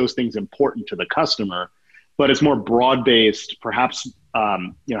in, make those things important to the customer, but it's more broad-based, perhaps,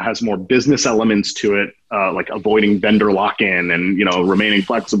 has more business elements to it, like avoiding vendor lock-in and, remaining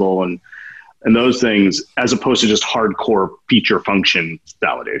flexible and those things, as opposed to just hardcore feature function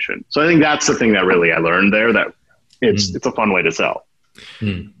validation. So I think that's the thing that really I learned there, that it's a fun way to sell.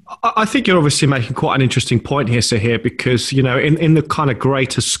 I think you're obviously making quite an interesting point here, Sahir, because, in the kind of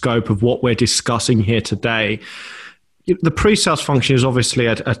greater scope of what we're discussing here today, the pre-sales function is obviously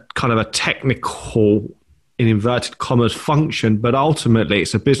a kind of a technical, in inverted commas, function, but ultimately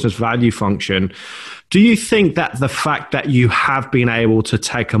it's a business value function. Do you think that the fact that you have been able to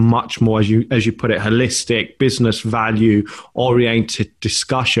take a much more, as you put it, holistic, business value oriented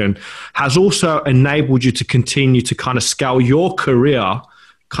discussion has also enabled you to continue to kind of scale your career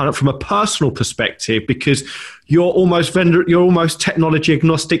kind of from a personal perspective, because you're almost technology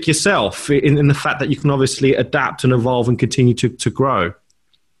agnostic yourself in the fact that you can obviously adapt and evolve and continue to grow?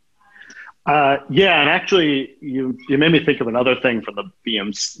 And actually you made me think of another thing from the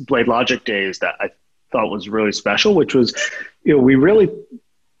BladeLogic days that I thought was really special, which was, we really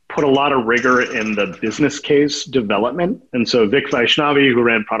put a lot of rigor in the business case development. And so Vic Vaishnavi, who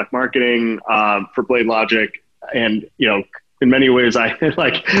ran product marketing for BladeLogic, and, in many ways I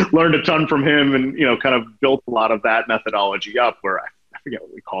learned a ton from him and, kind of built a lot of that methodology up, where I forget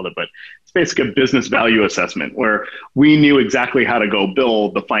what we called it, but it's basically a business value assessment where we knew exactly how to go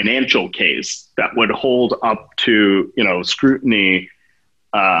build the financial case that would hold up to, scrutiny,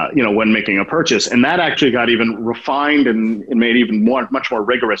 when making a purchase. And that actually got even refined and made even much more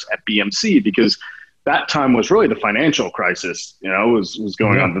rigorous at BMC, because that time was really the financial crisis, was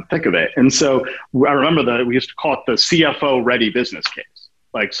going on in the thick of it. And so I remember that we used to call it the CFO ready business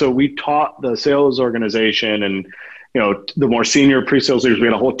case. So we taught the sales organization and, the more senior pre-sales leaders, we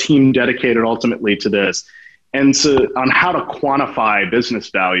had a whole team dedicated ultimately to this. And so on how to quantify business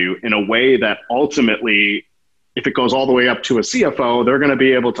value in a way that ultimately, if it goes all the way up to a CFO, they're going to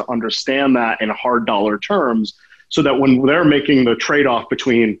be able to understand that in hard dollar terms, so that when they're making the trade-off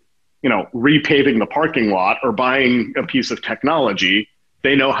between, repaving the parking lot or buying a piece of technology,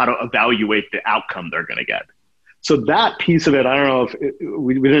 they know how to evaluate the outcome they're going to get. So that piece of it, I don't know if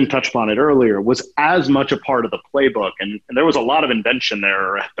we didn't touch upon it earlier, was as much a part of the playbook. And there was a lot of invention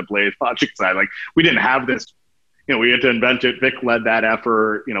there at the BladeLogic side. Like, we didn't have this, we had to invent it. Vic led that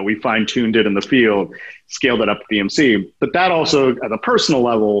effort. We fine-tuned it in the field, scaled it up to BMC. But that also, at a personal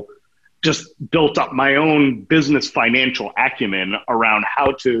level, just built up my own business financial acumen around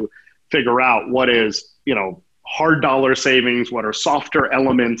how to figure out what is, hard dollar savings, what are softer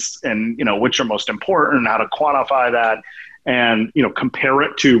elements, and, which are most important, how to quantify that. and, compare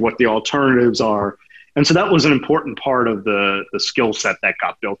it to what the alternatives are. And so that was an important part of the skill set that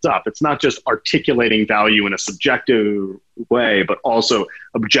got built up. It's not just articulating value in a subjective way, but also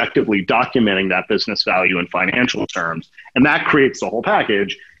objectively documenting that business value in financial terms. And that creates the whole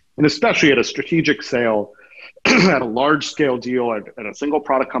package. And especially at a strategic sale, at a large scale deal, at a single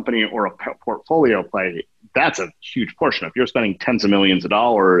product company or a portfolio play, that's a huge portion. If you're spending tens of millions of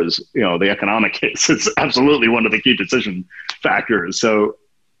dollars, the economic case is absolutely one of the key decision factors. So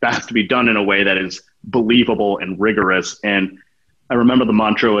that has to be done in a way that is believable and rigorous. And I remember the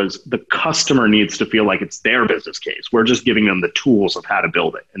mantra was the customer needs to feel like it's their business case. We're just giving them the tools of how to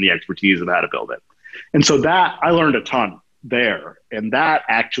build it and the expertise of how to build it. And so that I learned a ton there. And that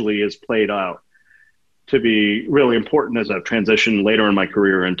actually is played out to be really important as I've transitioned later in my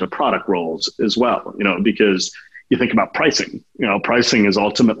career into product roles as well, because you think about pricing. Pricing is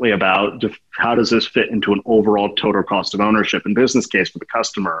ultimately about how does this fit into an overall total cost of ownership and business case for the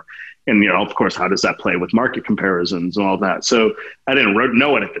customer? And, of course, how does that play with market comparisons and all that? So I didn't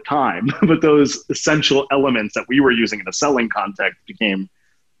know it at the time, but those essential elements that we were using in a selling context became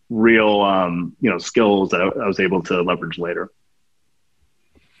real, skills that I was able to leverage later.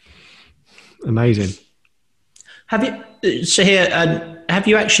 Amazing. Have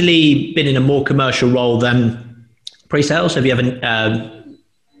you actually been in a more commercial role than pre-sales? Have you ever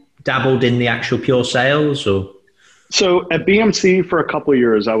dabbled in the actual pure sales or? So at BMC for a couple of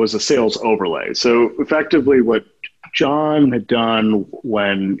years, I was a sales overlay. So effectively what John had done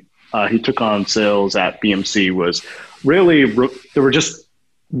when he took on sales at BMC was really, there were just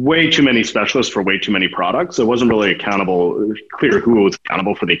way too many specialists for way too many products. So it wasn't really clear who was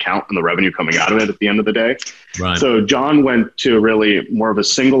accountable for the account and the revenue coming out of it at the end of the day. Right. So John went to really more of a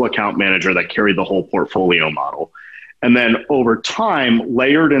single account manager that carried the whole portfolio model. And then over time,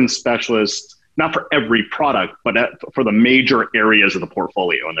 layered in specialists, not for every product, but for the major areas of the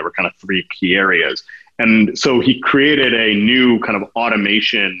portfolio. And there were kind of three key areas. And so he created a new kind of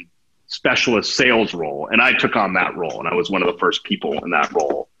automation specialist sales role. And I took on that role. And I was one of the first people in that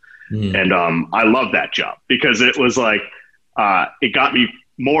role. And I loved that job because it was like, it got me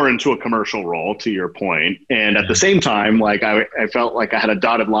more into a commercial role, to your point. And at the same time, like I felt like I had a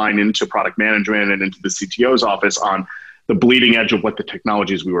dotted line into product management and into the CTO's office on the bleeding edge of what the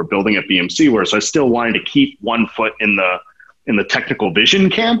technologies we were building at BMC were. So I still wanted to keep one foot in the technical vision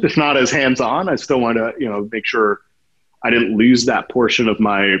camp, if not as hands-on. I still wanted to, make sure I didn't lose that portion of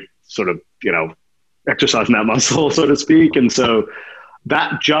my sort of, exercising that muscle, so to speak. And so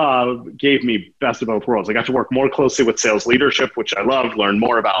that job gave me best of both worlds. I got to work more closely with sales leadership, which I loved, learn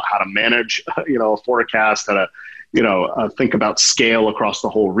more about how to manage, a forecast, how to, think about scale across the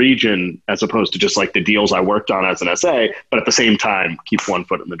whole region, as opposed to just like the deals I worked on as an SA, but at the same time, keep one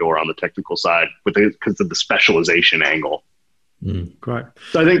foot in the door on the technical side because of the specialization angle. Great.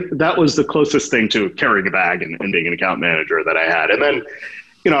 So I think that was the closest thing to carrying a bag and being an account manager that I had. And then,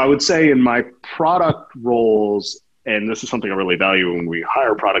 I would say in my product roles, and this is something I really value when we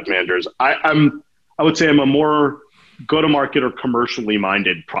hire product managers, I would say I'm a more go-to-market or commercially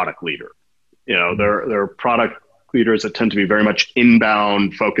minded product leader. There are product leaders that tend to be very much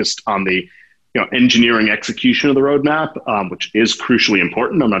inbound, focused on the engineering execution of the roadmap, which is crucially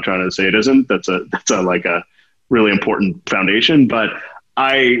important. I'm not trying to say it isn't. That's a really important foundation. But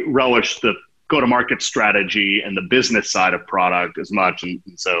I relish the go-to-market strategy and the business side of product as much, and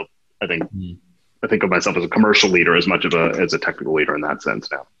so I think. I think of myself as a commercial leader as much as a technical leader in that sense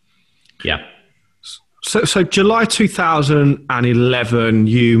now. Yeah. So July 2011,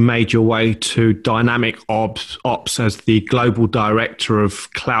 you made your way to Dynamic Ops as the global director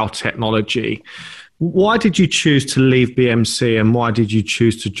of cloud technology. Why did you choose to leave BMC and why did you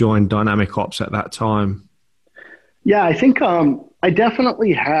choose to join Dynamic Ops at that time? Yeah, I think I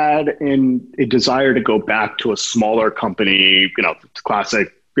definitely had a desire to go back to a smaller company,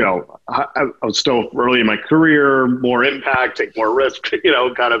 classic. I was still early in my career, more impact, take more risk,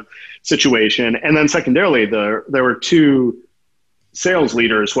 kind of situation. And then secondarily, there were two sales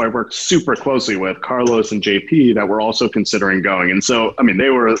leaders who I worked super closely with, Carlos and JP, that were also considering going. And so, they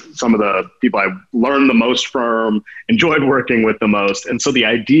were some of the people I learned the most from, enjoyed working with the most. And so the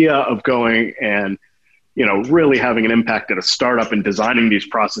idea of going and, really having an impact at a startup and designing these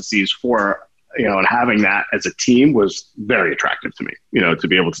processes for and having that as a team was very attractive to me, to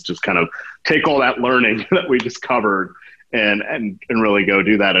be able to just kind of take all that learning that we discovered and really go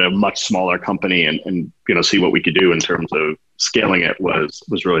do that at a much smaller company and see what we could do in terms of scaling it was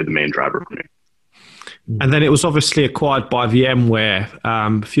really the main driver for me. And then it was obviously acquired by VMware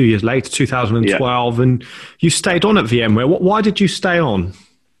a few years later, 2012, and you stayed on at VMware. Why did you stay on?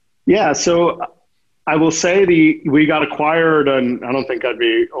 Yeah, so I will say we got acquired, and I don't think I'd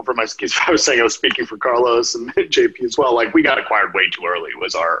be over my skis if I was saying I was speaking for Carlos and JP as well. Like, we got acquired way too early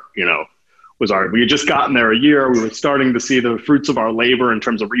we had just gotten there a year. We were starting to see the fruits of our labor in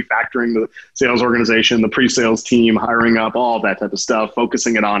terms of refactoring the sales organization, the pre-sales team, hiring up, all that type of stuff,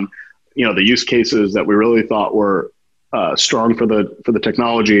 focusing it on, the use cases that we really thought were strong for the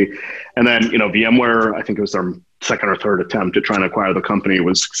technology. And then, VMware, I think it was their second or third attempt at trying to acquire the company,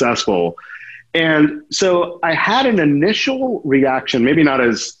 was successful. And so I had an initial reaction, maybe not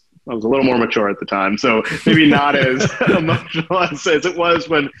as, I was a little more mature at the time, so maybe not as emotional as it was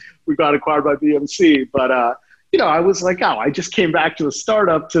when we got acquired by BMC. But, I was like, I just came back to the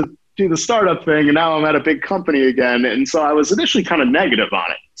startup to do the startup thing, and now I'm at a big company again. And so I was initially kind of negative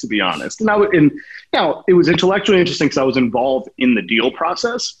on it, to be honest. And it was intellectually interesting because I was involved in the deal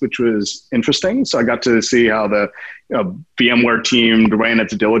process, which was interesting. So I got to see how the VMware team ran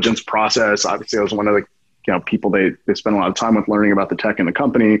its diligence process. Obviously, I was one of the people they spent a lot of time with learning about the tech in the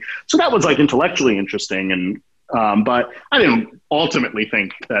company. So that was like intellectually interesting. And but I didn't ultimately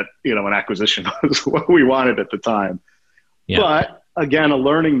think that an acquisition was what we wanted at the time. Yeah. But again, a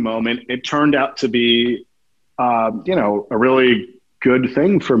learning moment. It turned out to be a really good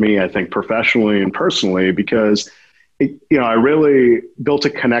thing for me, I think, professionally and personally, because I really built a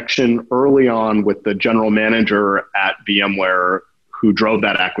connection early on with the general manager at VMware who drove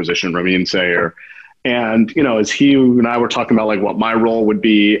that acquisition, Ramin Sayer. And, as he and I were talking about like what my role would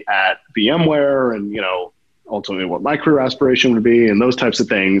be at VMware and, ultimately what my career aspiration would be and those types of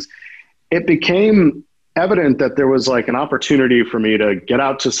things, it became evident that there was like an opportunity for me to get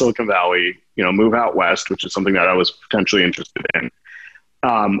out to Silicon Valley, move out west, which is something that I was potentially interested in.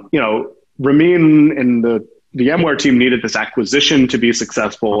 Ramin and the VMware team needed this acquisition to be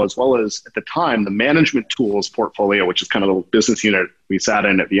successful, as well as at the time, the management tools portfolio, which is kind of the business unit we sat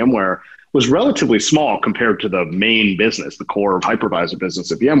in at VMware, was relatively small compared to the main business, the core hypervisor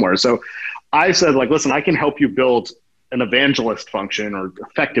business at VMware. So I said, like, listen, I can help you build an evangelist function, or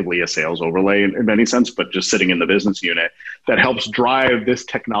effectively a sales overlay in many sense, but just sitting in the business unit that helps drive this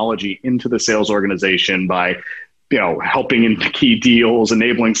technology into the sales organization by, helping in key deals,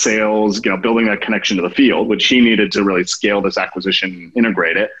 enabling sales, building that connection to the field, which he needed to really scale this acquisition,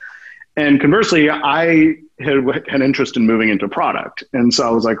 integrate it. And conversely, I had interest in moving into product. And so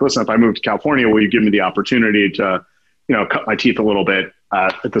I was like, listen, if I move to California, will you give me the opportunity to, cut my teeth a little bit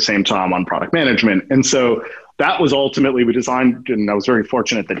at the same time on product management? And so that was ultimately we designed, and I was very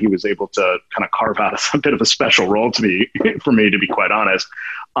fortunate that he was able to kind of carve out a bit of a special role for me, to be quite honest,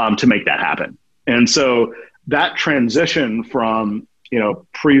 to make that happen. And so that transition from,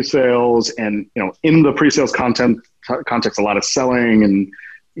 pre-sales and, in the pre-sales context, a lot of selling and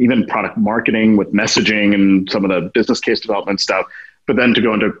even product marketing with messaging and some of the business case development stuff, but then to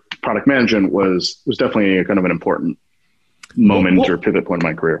go into product management was definitely kind of an important moment or pivot point in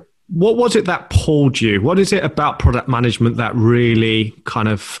my career. What was it that pulled you? What is it about product management that really kind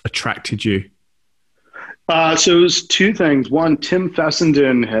of attracted you? So it was two things. One, Tim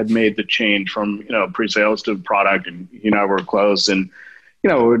Fessenden had made the change from, pre-sales to product, and he and I were close. And,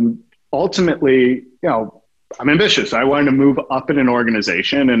 and ultimately, I'm ambitious. I wanted to move up in an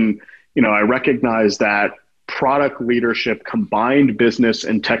organization. And, I recognized that product leadership combined business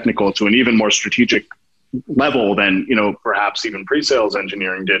and technical to an even more strategic level than, perhaps even pre-sales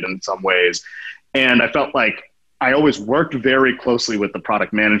engineering did in some ways. And I felt like I always worked very closely with the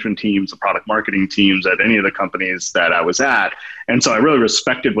product management teams, the product marketing teams at any of the companies that I was at. And so I really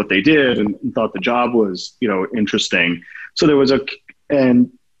respected what they did and thought the job was, interesting. So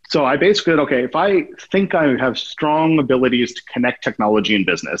so I basically said, okay, if I think I have strong abilities to connect technology and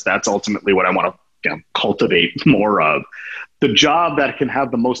business, that's ultimately what I want to cultivate more of. The job that can have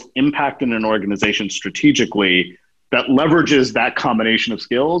the most impact in an organization strategically that leverages that combination of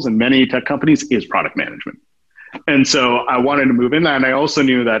skills in many tech companies is product management. And so I wanted to move in that. And I also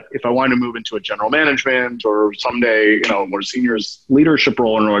knew that if I wanted to move into a general management or someday, more senior leadership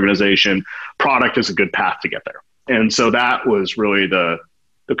role in an organization, product is a good path to get there. And so that was really the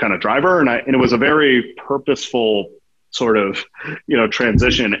kind of driver. And it was a very purposeful sort of,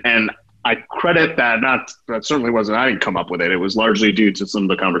 transition. And I credit that certainly wasn't, I didn't come up with it. It was largely due to some of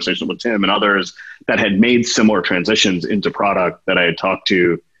the conversation with Tim and others that had made similar transitions into product that I had talked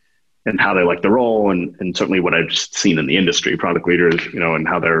to, and how they like the role, and certainly what I've seen in the industry, product leaders, and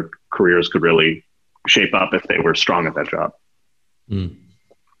how their careers could really shape up if they were strong at that job. Mm.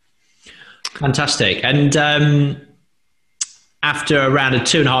 Fantastic. And after around a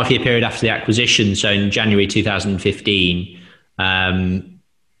 2.5 year period after the acquisition, so in January 2015,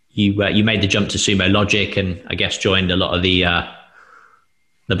 you made the jump to Sumo Logic, and I guess joined a lot of the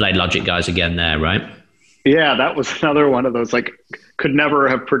Blade Logic guys again there, right? Yeah, that was another one of those, like, could never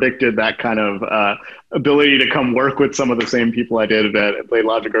have predicted that kind of ability to come work with some of the same people I did at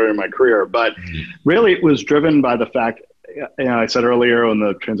BladeLogic earlier in my career. But really, it was driven by the fact, I said earlier on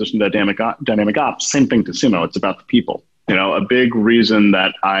the transition to dynamic ops, same thing to Sumo. It's about the people. A big reason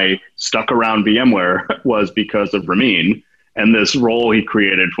that I stuck around VMware was because of Ramin and this role he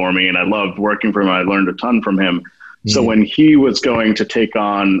created for me. And I loved working for him. I learned a ton from him. So when he was going to take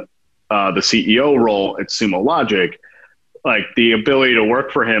on the CEO role at Sumo Logic, like the ability to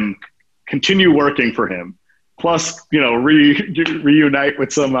work for him, continue working for him, plus reunite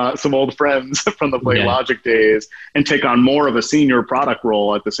with some old friends from the BladeLogic days, and take on more of a senior product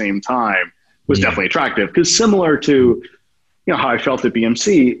role at the same time was definitely attractive. Because similar to how I felt at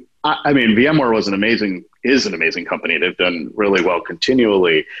BMC, I mean, VMware is an amazing company. They've done really well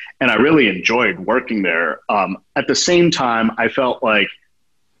continually, and I really enjoyed working there. At the same time, I felt like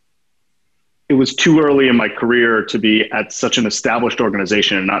it was too early in my career to be at such an established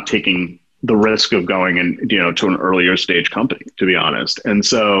organization and not taking the risk of going to an earlier stage company, to be honest. And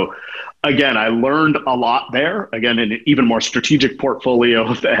so, again, I learned a lot there. Again, in an even more strategic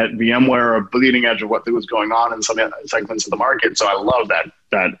portfolio at VMware, a bleeding edge of what was going on in some segments of the market. So I love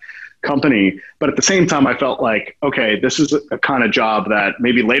that company. But at the same time, I felt like, okay, this is a kind of job that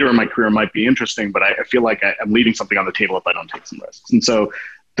maybe later in my career might be interesting, but I feel like I'm leaving something on the table if I don't take some risks. And so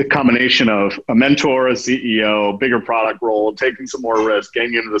the combination of a mentor, a CEO, bigger product role, taking some more risk,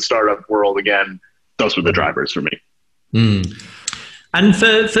 getting into the startup world again, those were the drivers for me. And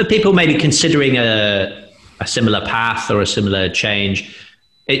for people maybe considering a similar path or a similar change,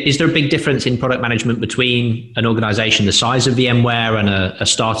 is there a big difference in product management between an organization the size of VMware and a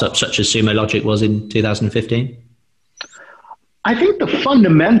startup such as Sumo Logic was in 2015? I think the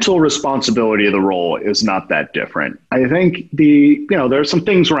fundamental responsibility of the role is not that different. I think there are some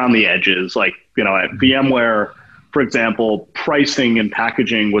things around the edges, like, at VMware, for example, pricing and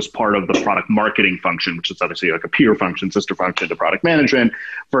packaging was part of the product marketing function, which is obviously like a peer function, sister function to product management,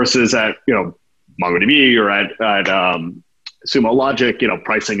 versus at, MongoDB or at Sumo Logic,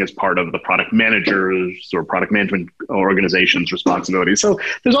 pricing is part of the product managers or product management organization's responsibility. So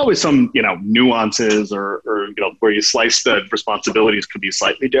there's always some, nuances or where you slice the responsibilities could be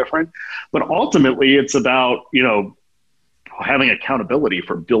slightly different. But ultimately, it's about, having accountability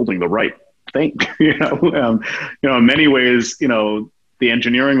for building the right thing. In many ways, the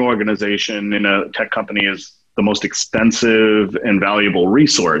engineering organization in a tech company is the most expensive and valuable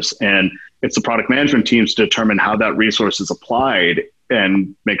resource. And it's the product management teams to determine how that resource is applied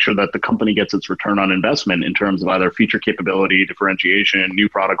and make sure that the company gets its return on investment in terms of either feature capability, differentiation, new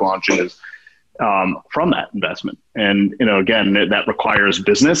product launches from that investment. And, again, that requires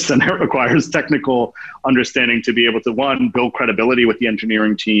business and it requires technical understanding to be able to, one, build credibility with the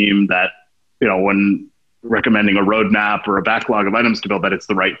engineering team that, when recommending a roadmap or a backlog of items to build, that it's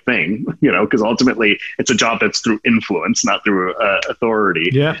the right thing, because ultimately it's a job that's through influence, not through authority.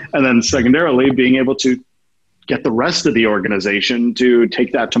 Yeah. And then secondarily, being able to get the rest of the organization to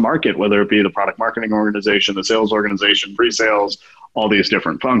take that to market, whether it be the product marketing organization, the sales organization, pre-sales, all these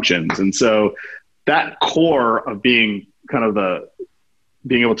different functions. And so that core of being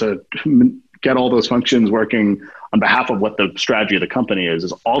being able to get all those functions working on behalf of what the strategy of the company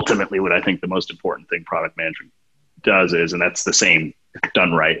is ultimately what I think the most important thing product management does is, and that's the same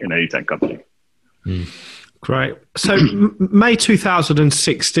done right in any tech company. Great. So May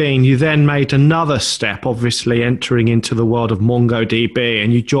 2016, you then made another step, obviously entering into the world of MongoDB,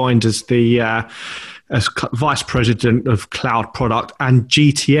 and you joined as as Vice President of Cloud Product and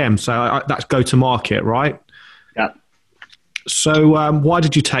GTM. So that's go-to-market, right? Yeah. So why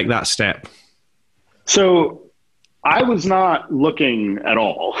did you take that step? So I was not looking at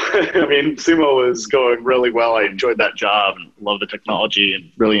all. I mean, Sumo was going really well. I enjoyed that job and loved the technology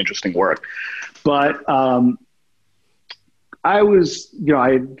and really interesting work. But I was,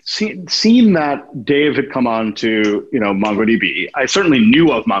 I had seen that Dave had come on to, MongoDB. I certainly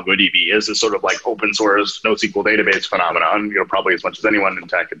knew of MongoDB as a sort of like open source NoSQL database phenomenon, probably as much as anyone in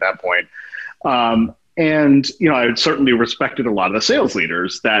tech at that point. And, I had certainly respected a lot of the sales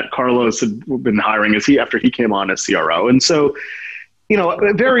leaders that Carlos had been hiring after he came on as CRO. And so,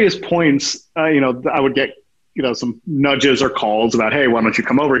 at various points, I would get, some nudges or calls about, hey, why don't you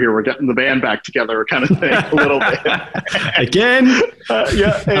come over here? We're getting the band back together kind of thing a little bit. Again?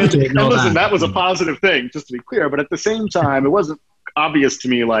 Yeah. And listen, that was a positive thing, just to be clear. But at the same time, it wasn't obvious to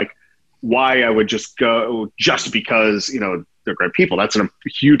me, like, why I would just go just because, they're great people. That's a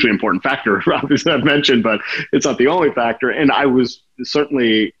hugely important factor, obviously I've mentioned, but it's not the only factor. And I was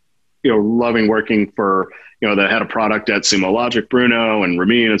certainly, loving working for, the head of product at Sumo Logic, Bruno, and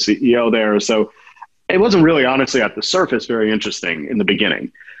Ramin, a CEO there. So it wasn't really, honestly, at the surface, very interesting in the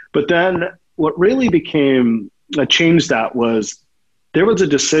beginning. But then what really became a change that was there was a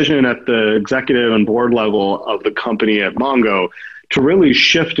decision at the executive and board level of the company at Mongo to really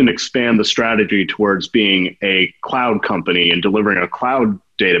shift and expand the strategy towards being a cloud company and delivering a cloud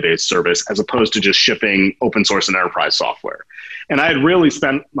database service as opposed to just shipping open source and enterprise software. And I had really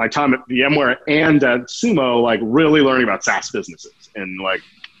spent my time at VMware and at Sumo, like really learning about SaaS businesses and like,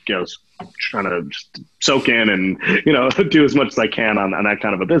 trying to just soak in and, do as much as I can on that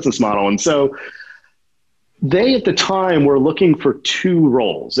kind of a business model. And so they, at the time, were looking for two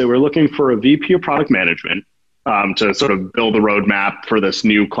roles. They were looking for a VP of product management to sort of build a roadmap for this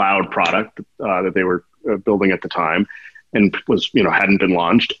new cloud product that they were building at the time and was, hadn't been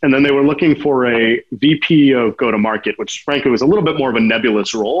launched. And then they were looking for a VP of go-to-market, which frankly was a little bit more of a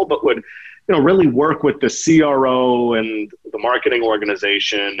nebulous role, but would, really work with the CRO and the marketing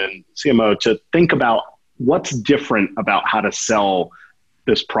organization and CMO to think about what's different about how to sell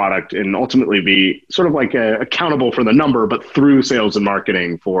this product and ultimately be sort of like accountable for the number, but through sales and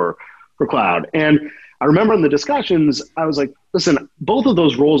marketing for cloud. And I remember in the discussions, I was like, listen, both of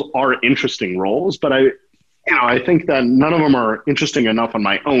those roles are interesting roles, but I think that none of them are interesting enough on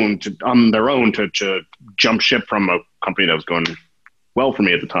their own to jump ship from a company that was going well for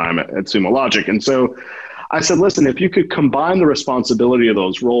me at the time at Sumo Logic. And so I said, listen, if you could combine the responsibility of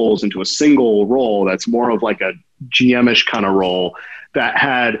those roles into a single role that's more of like a GM-ish kind of role that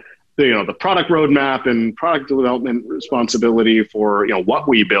had the product roadmap and product development responsibility for what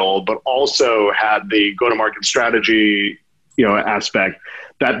we build, but also had the go-to-market strategy aspect,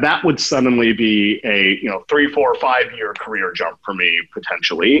 that would suddenly be a 3, 4, 5 year career jump for me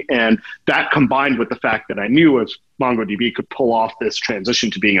potentially. And that combined with the fact that I knew if MongoDB could pull off this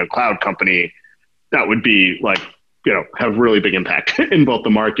transition to being a cloud company, that would be like, have really big impact in both the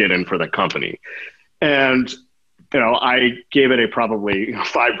market and for the company. And I gave it a probably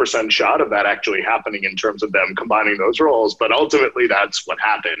 5% shot of that actually happening in terms of them combining those roles, but ultimately that's what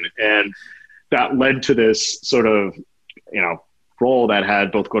happened. And that led to this sort of, role that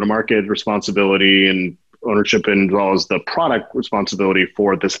had both go-to-market responsibility and ownership, and as well as the product responsibility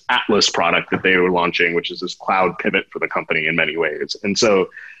for this Atlas product that they were launching, which is this cloud pivot for the company in many ways. And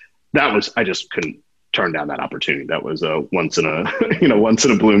so I just couldn't turn down that opportunity. That was a once in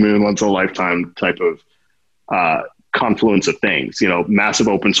a blue moon, once in a lifetime type of confluence of things, massive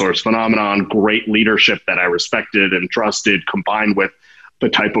open source phenomenon, great leadership that I respected and trusted, combined with the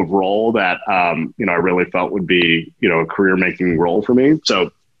type of role that, I really felt would be, a career making role for me.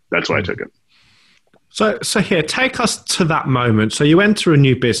 So that's why I took it. So here, take us to that moment. So you enter a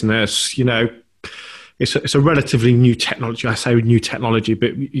new business, it's a relatively new technology. I say new technology,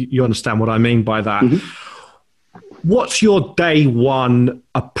 but you understand what I mean by that. Mm-hmm. What's your day one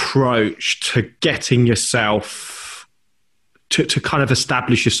approach to getting yourself to kind of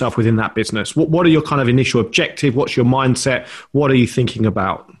establish yourself within that business? What are your kind of initial objective? What's your mindset? What are you thinking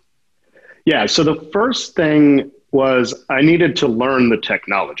about? Yeah. So the first thing was I needed to learn the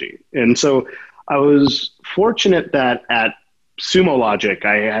technology. And so I was fortunate that at Sumo Logic,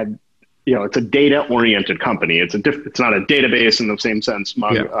 I had, it's a data-oriented company. It's not a database in the same sense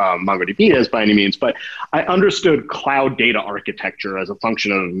MongoDB is by any means, but I understood cloud data architecture as a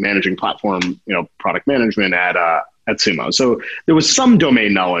function of managing platform, product management at Sumo. So there was some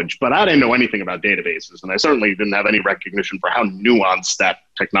domain knowledge, but I didn't know anything about databases. And I certainly didn't have any recognition for how nuanced that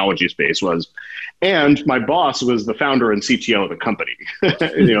technology space was. And my boss was the founder and CTO of the company.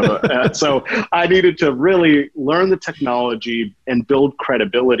 So I needed to really learn the technology and build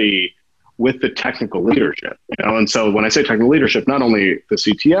credibility with the technical leadership. And so when I say technical leadership, not only the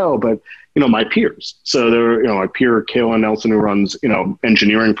CTO, but my peers. So there, my peer Kayla Nelson, who runs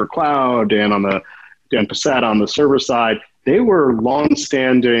engineering for cloud, Dan Passat on the server side, they were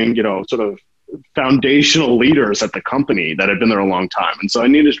longstanding, sort of foundational leaders at the company that had been there a long time. And so I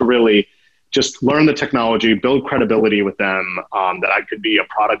needed to really just learn the technology, build credibility with them, that I could be a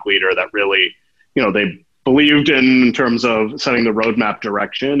product leader that really, they believed in terms of setting the roadmap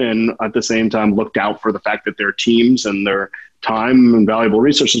direction, and at the same time looked out for the fact that their teams and their time and valuable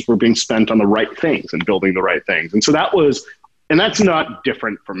resources were being spent on the right things and building the right things. And so that's not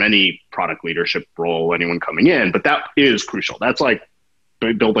different from any product leadership role, anyone coming in, but that is crucial. That's like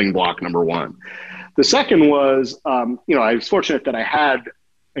building block number one. The second was, I was fortunate that I had,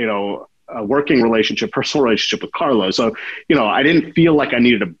 a working relationship, personal relationship with Carlo. So, I didn't feel like I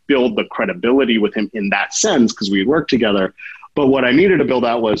needed to build the credibility with him in that sense because we had worked together. But what I needed to build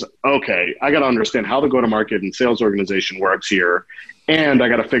out was, okay, I got to understand how the go-to-market and sales organization works here. And I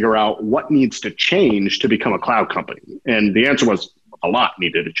got to figure out what needs to change to become a cloud company. And the answer was a lot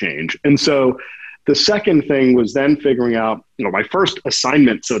needed to change. And so The second thing was then figuring out, my first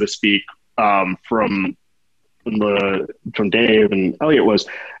assignment, so to speak, from Dave and Elliot was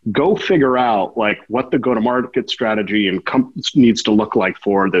go figure out like what the go-to-market strategy and needs to look like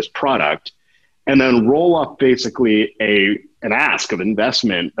for this product, and then roll up basically an ask of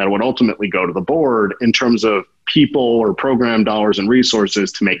investment that would ultimately go to the board in terms of people or program dollars and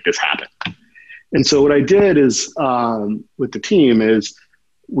resources to make this happen. And so what I did is with the team is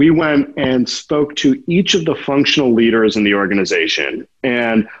we went and spoke to each of the functional leaders in the organization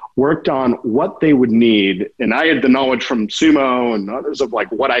and worked on what they would need. And I had the knowledge from Sumo and others of like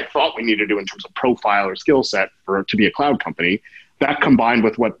what I thought we needed to do in terms of profile or skill set to be a cloud company. That combined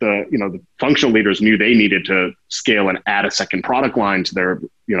with what the functional leaders knew they needed to scale and add a second product line to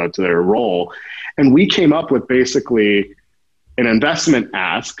their role. And we came up with basically an investment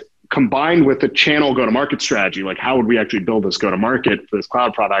ask combined with a channel go-to-market strategy, like how would we actually build this go-to-market for this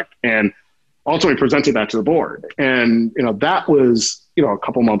cloud product, and ultimately presented that to the board. And that was a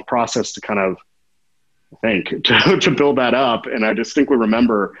couple month process to kind of to build that up. And I distinctly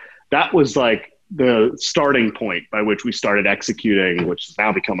remember that was like the starting point by which we started executing, which has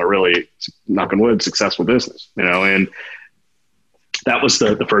now become a really, knock on wood, successful business. And that was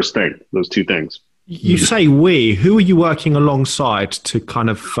the first thing. Those two things. You say we, who are you working alongside to kind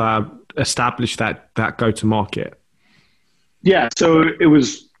of establish that go-to-market? Yeah, so it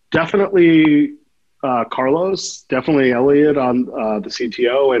was definitely Carlos, definitely Elliot on the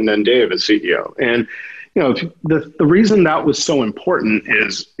CTO, and then Dave as CEO. And the reason that was so important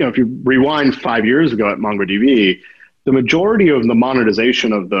is, if you rewind 5 years ago at MongoDB, the majority of the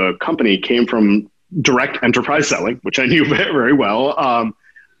monetization of the company came from direct enterprise selling, which I knew very, very well.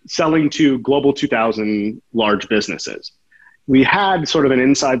 Selling to Global 2000 large businesses. We had sort of an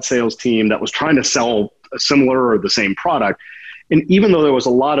inside sales team that was trying to sell a similar or the same product. And even though there was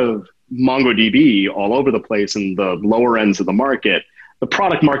a lot of MongoDB all over the place in the lower ends of the market, the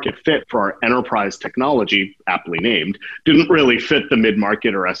product market fit for our enterprise technology, aptly named, didn't really fit the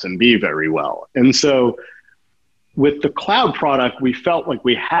mid-market or SMB very well. And so with the cloud product, we felt like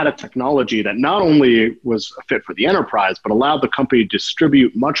we had a technology that not only was a fit for the enterprise, but allowed the company to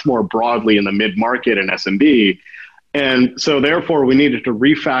distribute much more broadly in the mid-market and SMB. And so therefore, we needed to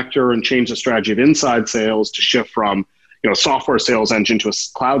refactor and change the strategy of inside sales to shift from software sales engine to a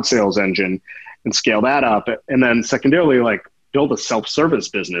cloud sales engine and scale that up. And then secondarily, like build a self-service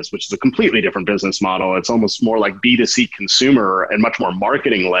business, which is a completely different business model. It's almost more like B2C consumer and much more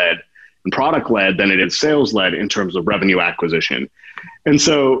marketing-led and product-led than it is sales-led in terms of revenue acquisition. And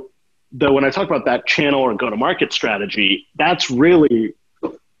so when I talk about that channel or go-to-market strategy, that's really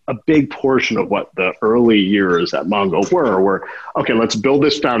a big portion of what the early years at Mongo were, okay, let's build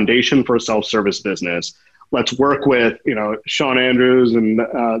this foundation for a self-service business. Let's work with, Sean Andrews and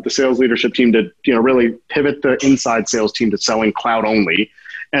the sales leadership team to, really pivot the inside sales team to selling cloud only.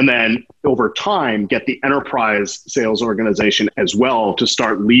 And then over time, get the enterprise sales organization as well to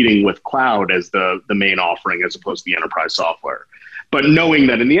start leading with cloud as the main offering as opposed to the enterprise software. But knowing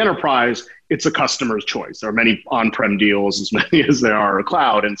that in the enterprise, it's a customer's choice. There are many on-prem deals, as many as there are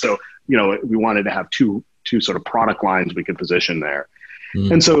cloud. And so, we wanted to have two sort of product lines we could position there.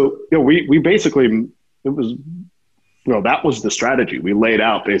 And so, we basically, that was the strategy. We laid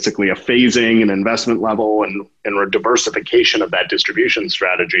out basically a phasing and investment level and a diversification of that distribution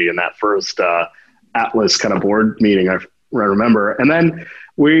strategy in that first Atlas kind of board meeting I remember. And then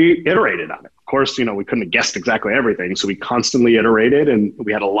we iterated on it. Of course, we couldn't have guessed exactly everything. So we constantly iterated and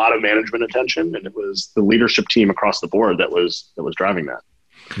we had a lot of management attention, and it was the leadership team across the board that was driving that.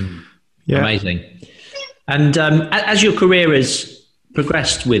 Yeah. Amazing. And as your career has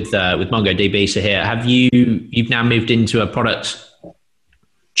progressed with MongoDB, Sahir, you've now moved into a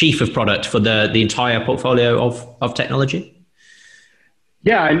chief of product for the entire portfolio of technology?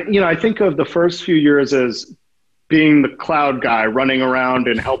 Yeah, and I think of the first few years as being the cloud guy running around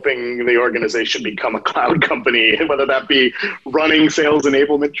and helping the organization become a cloud company, whether that be running sales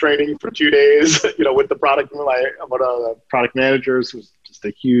enablement training for 2 days, with the product, one of the product managers who's just a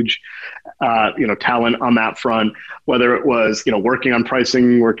huge, talent on that front, whether it was, working on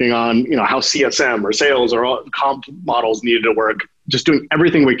pricing, working on, how CSM or sales or all comp models needed to work, just doing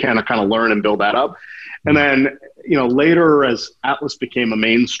everything we can to kind of learn and build that up. And then, later as Atlas became a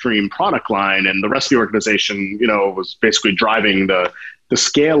mainstream product line and the rest of the organization, was basically driving the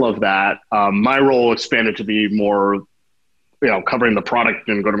scale of that, my role expanded to be more, covering the product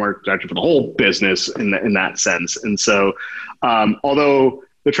and go-to-market strategy for the whole business in that sense. And so, although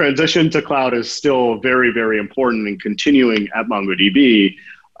the transition to cloud is still very, very important and continuing at MongoDB,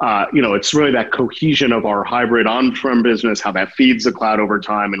 it's really that cohesion of our hybrid on-prem business, how that feeds the cloud over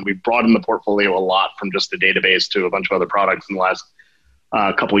time. And we've broadened the portfolio a lot from just the database to a bunch of other products in the last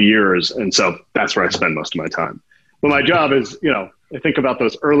couple of years. And so that's where I spend most of my time. But my job is, I think about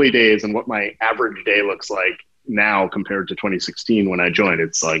those early days and what my average day looks like now compared to 2016 when I joined.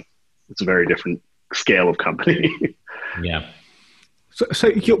 It's a very different scale of company. Yeah.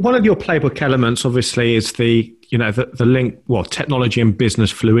 So one of your playbook elements, obviously, is the link, technology and business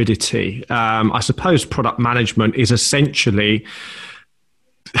fluidity. I suppose product management is essentially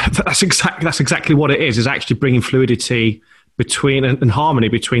that's exactly what it is actually bringing fluidity between and harmony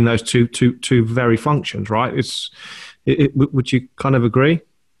between those two very functions, right? Would you kind of agree?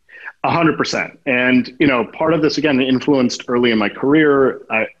 100%. And, part of this, again, influenced early in my career.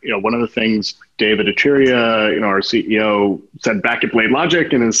 One of the things David Acheria, our CEO, said back at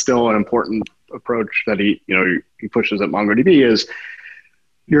BladeLogic, and is still an important approach that he pushes at MongoDB, is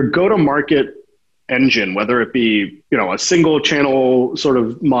your go-to-market engine, whether it be, a single channel sort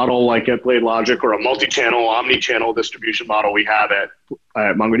of model like at BladeLogic or a multi-channel, omni-channel distribution model we have at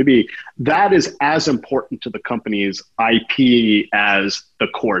MongoDB, that is as important to the company's IP as the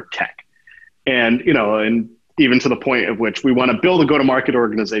core tech. And, and even to the point of which we want to build a go-to-market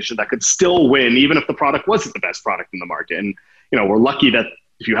organization that could still win, even if the product wasn't the best product in the market. And, we're lucky that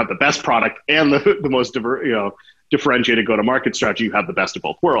if you have the best product and the most differentiated go-to-market strategy, you have the best of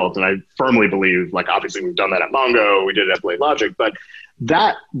both worlds. And I firmly believe, obviously we've done that at Mongo, we did it at BladeLogic, but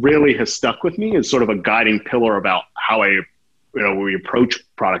that really has stuck with me as sort of a guiding pillar about how we approach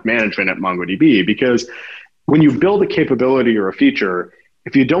product management at MongoDB. Because when you build a capability or a feature,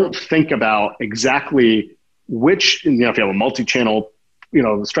 if you don't think about exactly which, if you have a multi-channel,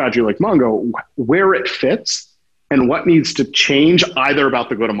 strategy like Mongo, where it fits, and what needs to change either about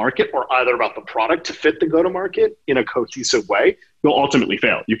the go-to-market or either about the product to fit the go-to-market in a cohesive way, you'll ultimately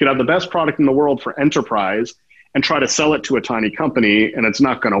fail. You could have the best product in the world for enterprise and try to sell it to a tiny company, and it's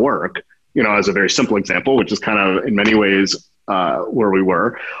not going to work, as a very simple example, which is kind of in many ways where we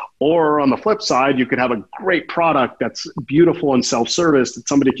were. Or on the flip side, you could have a great product that's beautiful and self-service that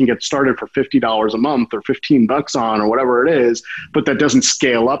somebody can get started for $50 a month or $15 on or whatever it is, but that doesn't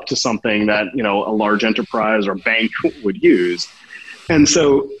scale up to something that, a large enterprise or bank would use. And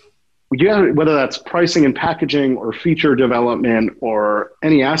so whether that's pricing and packaging or feature development or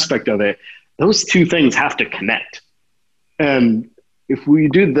any aspect of it, those two things have to connect. And if we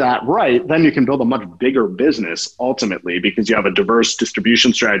do that right, then you can build a much bigger business ultimately, because you have a diverse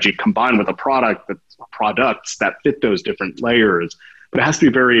distribution strategy combined with products that fit those different layers. But it has to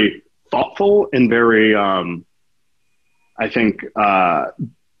be very thoughtful and very,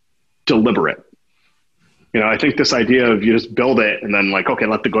 deliberate. I think this idea of you just build it and then let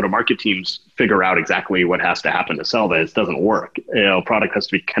the go-to-market teams figure out exactly what has to happen to sell this doesn't work. Product has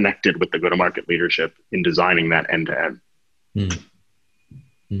to be connected with the go-to-market leadership in designing that end-to-end.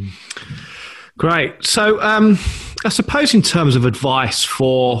 Great. So I suppose in terms of advice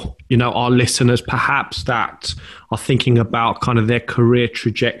for, our listeners, perhaps that are thinking about kind of their career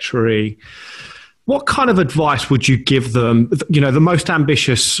trajectory, what kind of advice would you give them? The most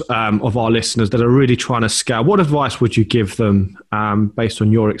ambitious of our listeners that are really trying to scale, what advice would you give them based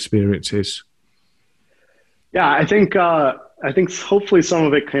on your experiences? Yeah, I think hopefully some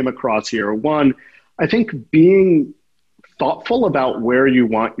of it came across here. One, I think being thoughtful about where you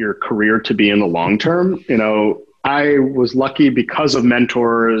want your career to be in the long term. I was lucky because of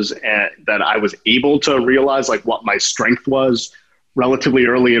mentors and that I was able to realize what my strength was relatively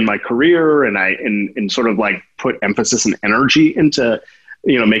early in my career. And I sort of put emphasis and energy into,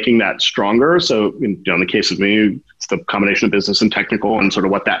 making that stronger. So in the case of me, it's the combination of business and technical and sort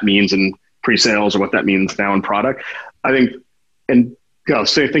of what that means in pre-sales or what that means now in product. I think,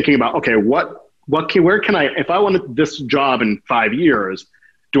 thinking about, okay, where can I, if I wanted this job in 5 years,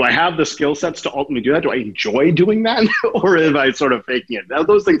 do I have the skill sets to ultimately do that? Do I enjoy doing that? Or am I sort of faking it? Now,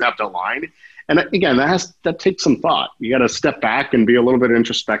 those things have to align. And again, that takes some thought. You got to step back and be a little bit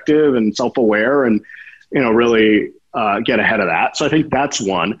introspective and self-aware and, really get ahead of that. So I think that's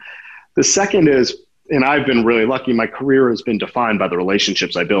one. The second is, and I've been really lucky, my career has been defined by the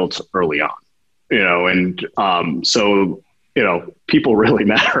relationships I built early on, so people really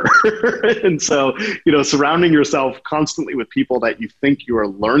matter. And so, surrounding yourself constantly with people that you think you are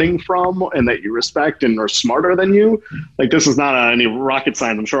learning from and that you respect and are smarter than you, this is not any rocket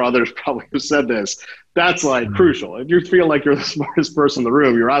science. I'm sure others probably have said this. That's crucial. If you feel like you're the smartest person in the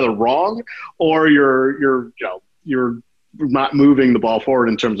room, you're either wrong or you're not moving the ball forward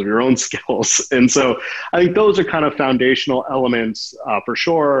in terms of your own skills. And so I think those are kind of foundational elements for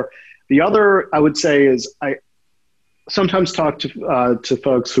sure. The other I would say is sometimes talk to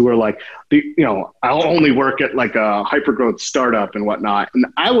folks who are like, I'll only work at like a hypergrowth startup and whatnot. And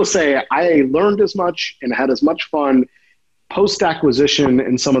I will say I learned as much and had as much fun post-acquisition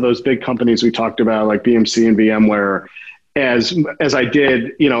in some of those big companies we talked about, like BMC and VMware, as I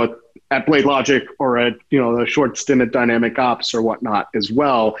did, at BladeLogic or at, a short stint at Dynamic Ops or whatnot as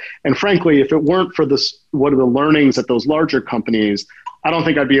well. And frankly, if it weren't for what are the learnings at those larger companies, I don't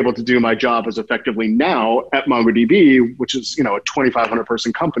think I'd be able to do my job as effectively now at MongoDB, which is, a 2,500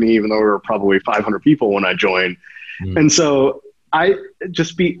 person company, even though we were probably 500 people when I joined. And so I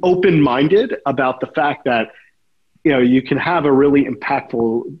just be open-minded about the fact that, you can have a really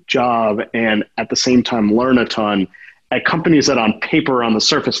impactful job and at the same time learn a ton at companies that on paper on the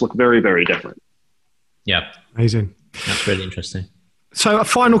surface look very, very different. Yeah. Amazing. That's really interesting. So a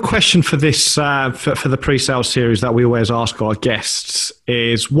final question for this, for the pre-sales series that we always ask our guests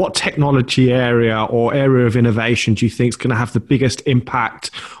is, what technology area or area of innovation do you think is going to have the biggest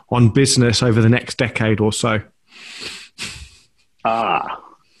impact on business over the next decade or so? I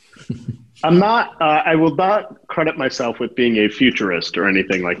will not credit myself with being a futurist or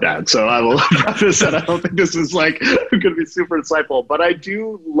anything like that. So I will preface that I don't think this is like going to be super insightful, but I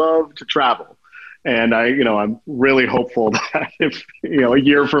do love to travel. And I'm really hopeful that if, a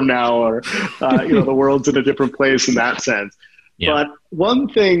year from now or, the world's in a different place in that sense. Yeah. But one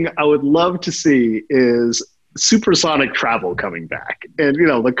thing I would love to see is supersonic travel coming back. And,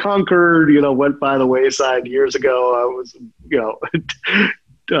 the Concorde, went by the wayside years ago. I was,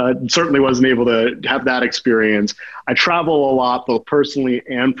 certainly wasn't able to have that experience. I travel a lot, both personally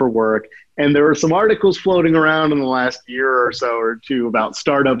and for work. And there were some articles floating around in the last year or so or two about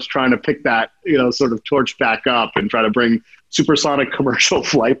startups trying to pick that, sort of torch back up and try to bring supersonic commercial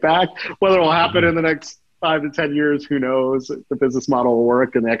flight back. Whether it will happen in the next 5 to 10 years, who knows? The business model will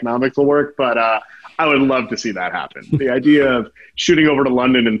work and the economics will work. But I would love to see that happen. The idea of shooting over to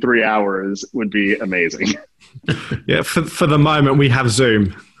London in 3 hours would be amazing. Yeah, for the moment, we have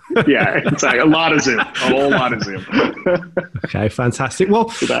Zoom. Yeah, exactly. A lot of Zoom. A whole lot of Zoom. Okay, fantastic. Well,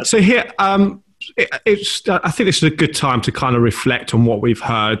 so here, I think this is a good time to kind of reflect on what we've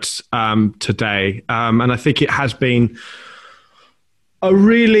heard today. And I think it has been a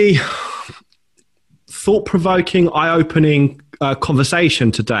really thought-provoking, eye-opening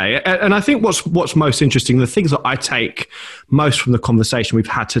conversation today. And I think what's most interesting, the things that I take most from the conversation we've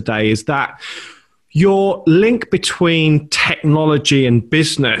had today is that your link between technology and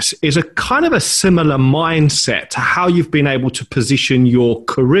business is a kind of a similar mindset to how you've been able to position your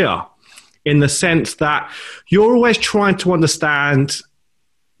career, in the sense that you're always trying to understand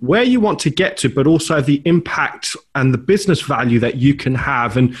where you want to get to, but also the impact and the business value that you can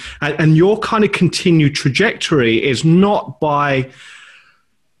have. And your kind of continued trajectory is not by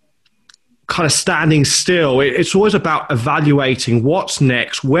kind of standing still. It's always about evaluating what's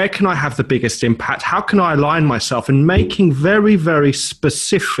next, where can I have the biggest impact, how can I align myself, and making very, very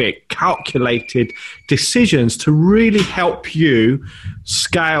specific, calculated decisions to really help you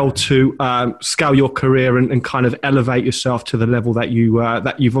scale your career and kind of elevate yourself to the level that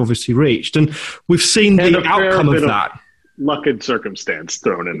you've obviously reached. And we've seen the outcome of that. Luck and circumstance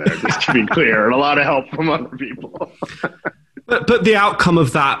thrown in there, just to be clear, and a lot of help from other people. But the outcome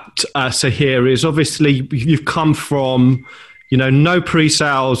of that, Sahir, is obviously you've come from, no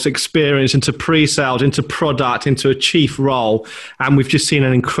pre-sales experience into pre-sales, into product, into a chief role. And we've just seen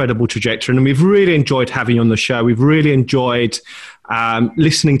an incredible trajectory. And we've really enjoyed having you on the show. We've really enjoyed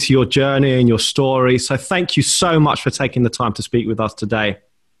listening to your journey and your story. So thank you so much for taking the time to speak with us today.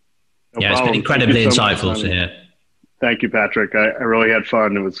 It's been incredibly insightful, Sahir. Thank you, Patrick. I really had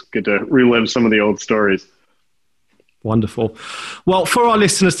fun. It was good to relive some of the old stories. Wonderful. Well, for our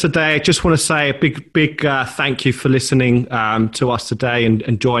listeners today, I just want to say a big thank you for listening to us today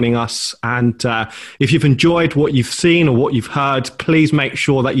and joining us. And if you've enjoyed what you've seen or what you've heard, please make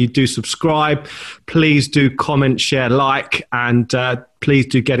sure that you do subscribe. Please do comment, share, like, and please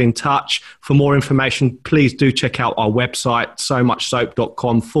do get in touch. For more information, please do check out our website,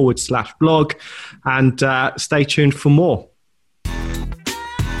 somuchsoap.com/blog, and stay tuned for more.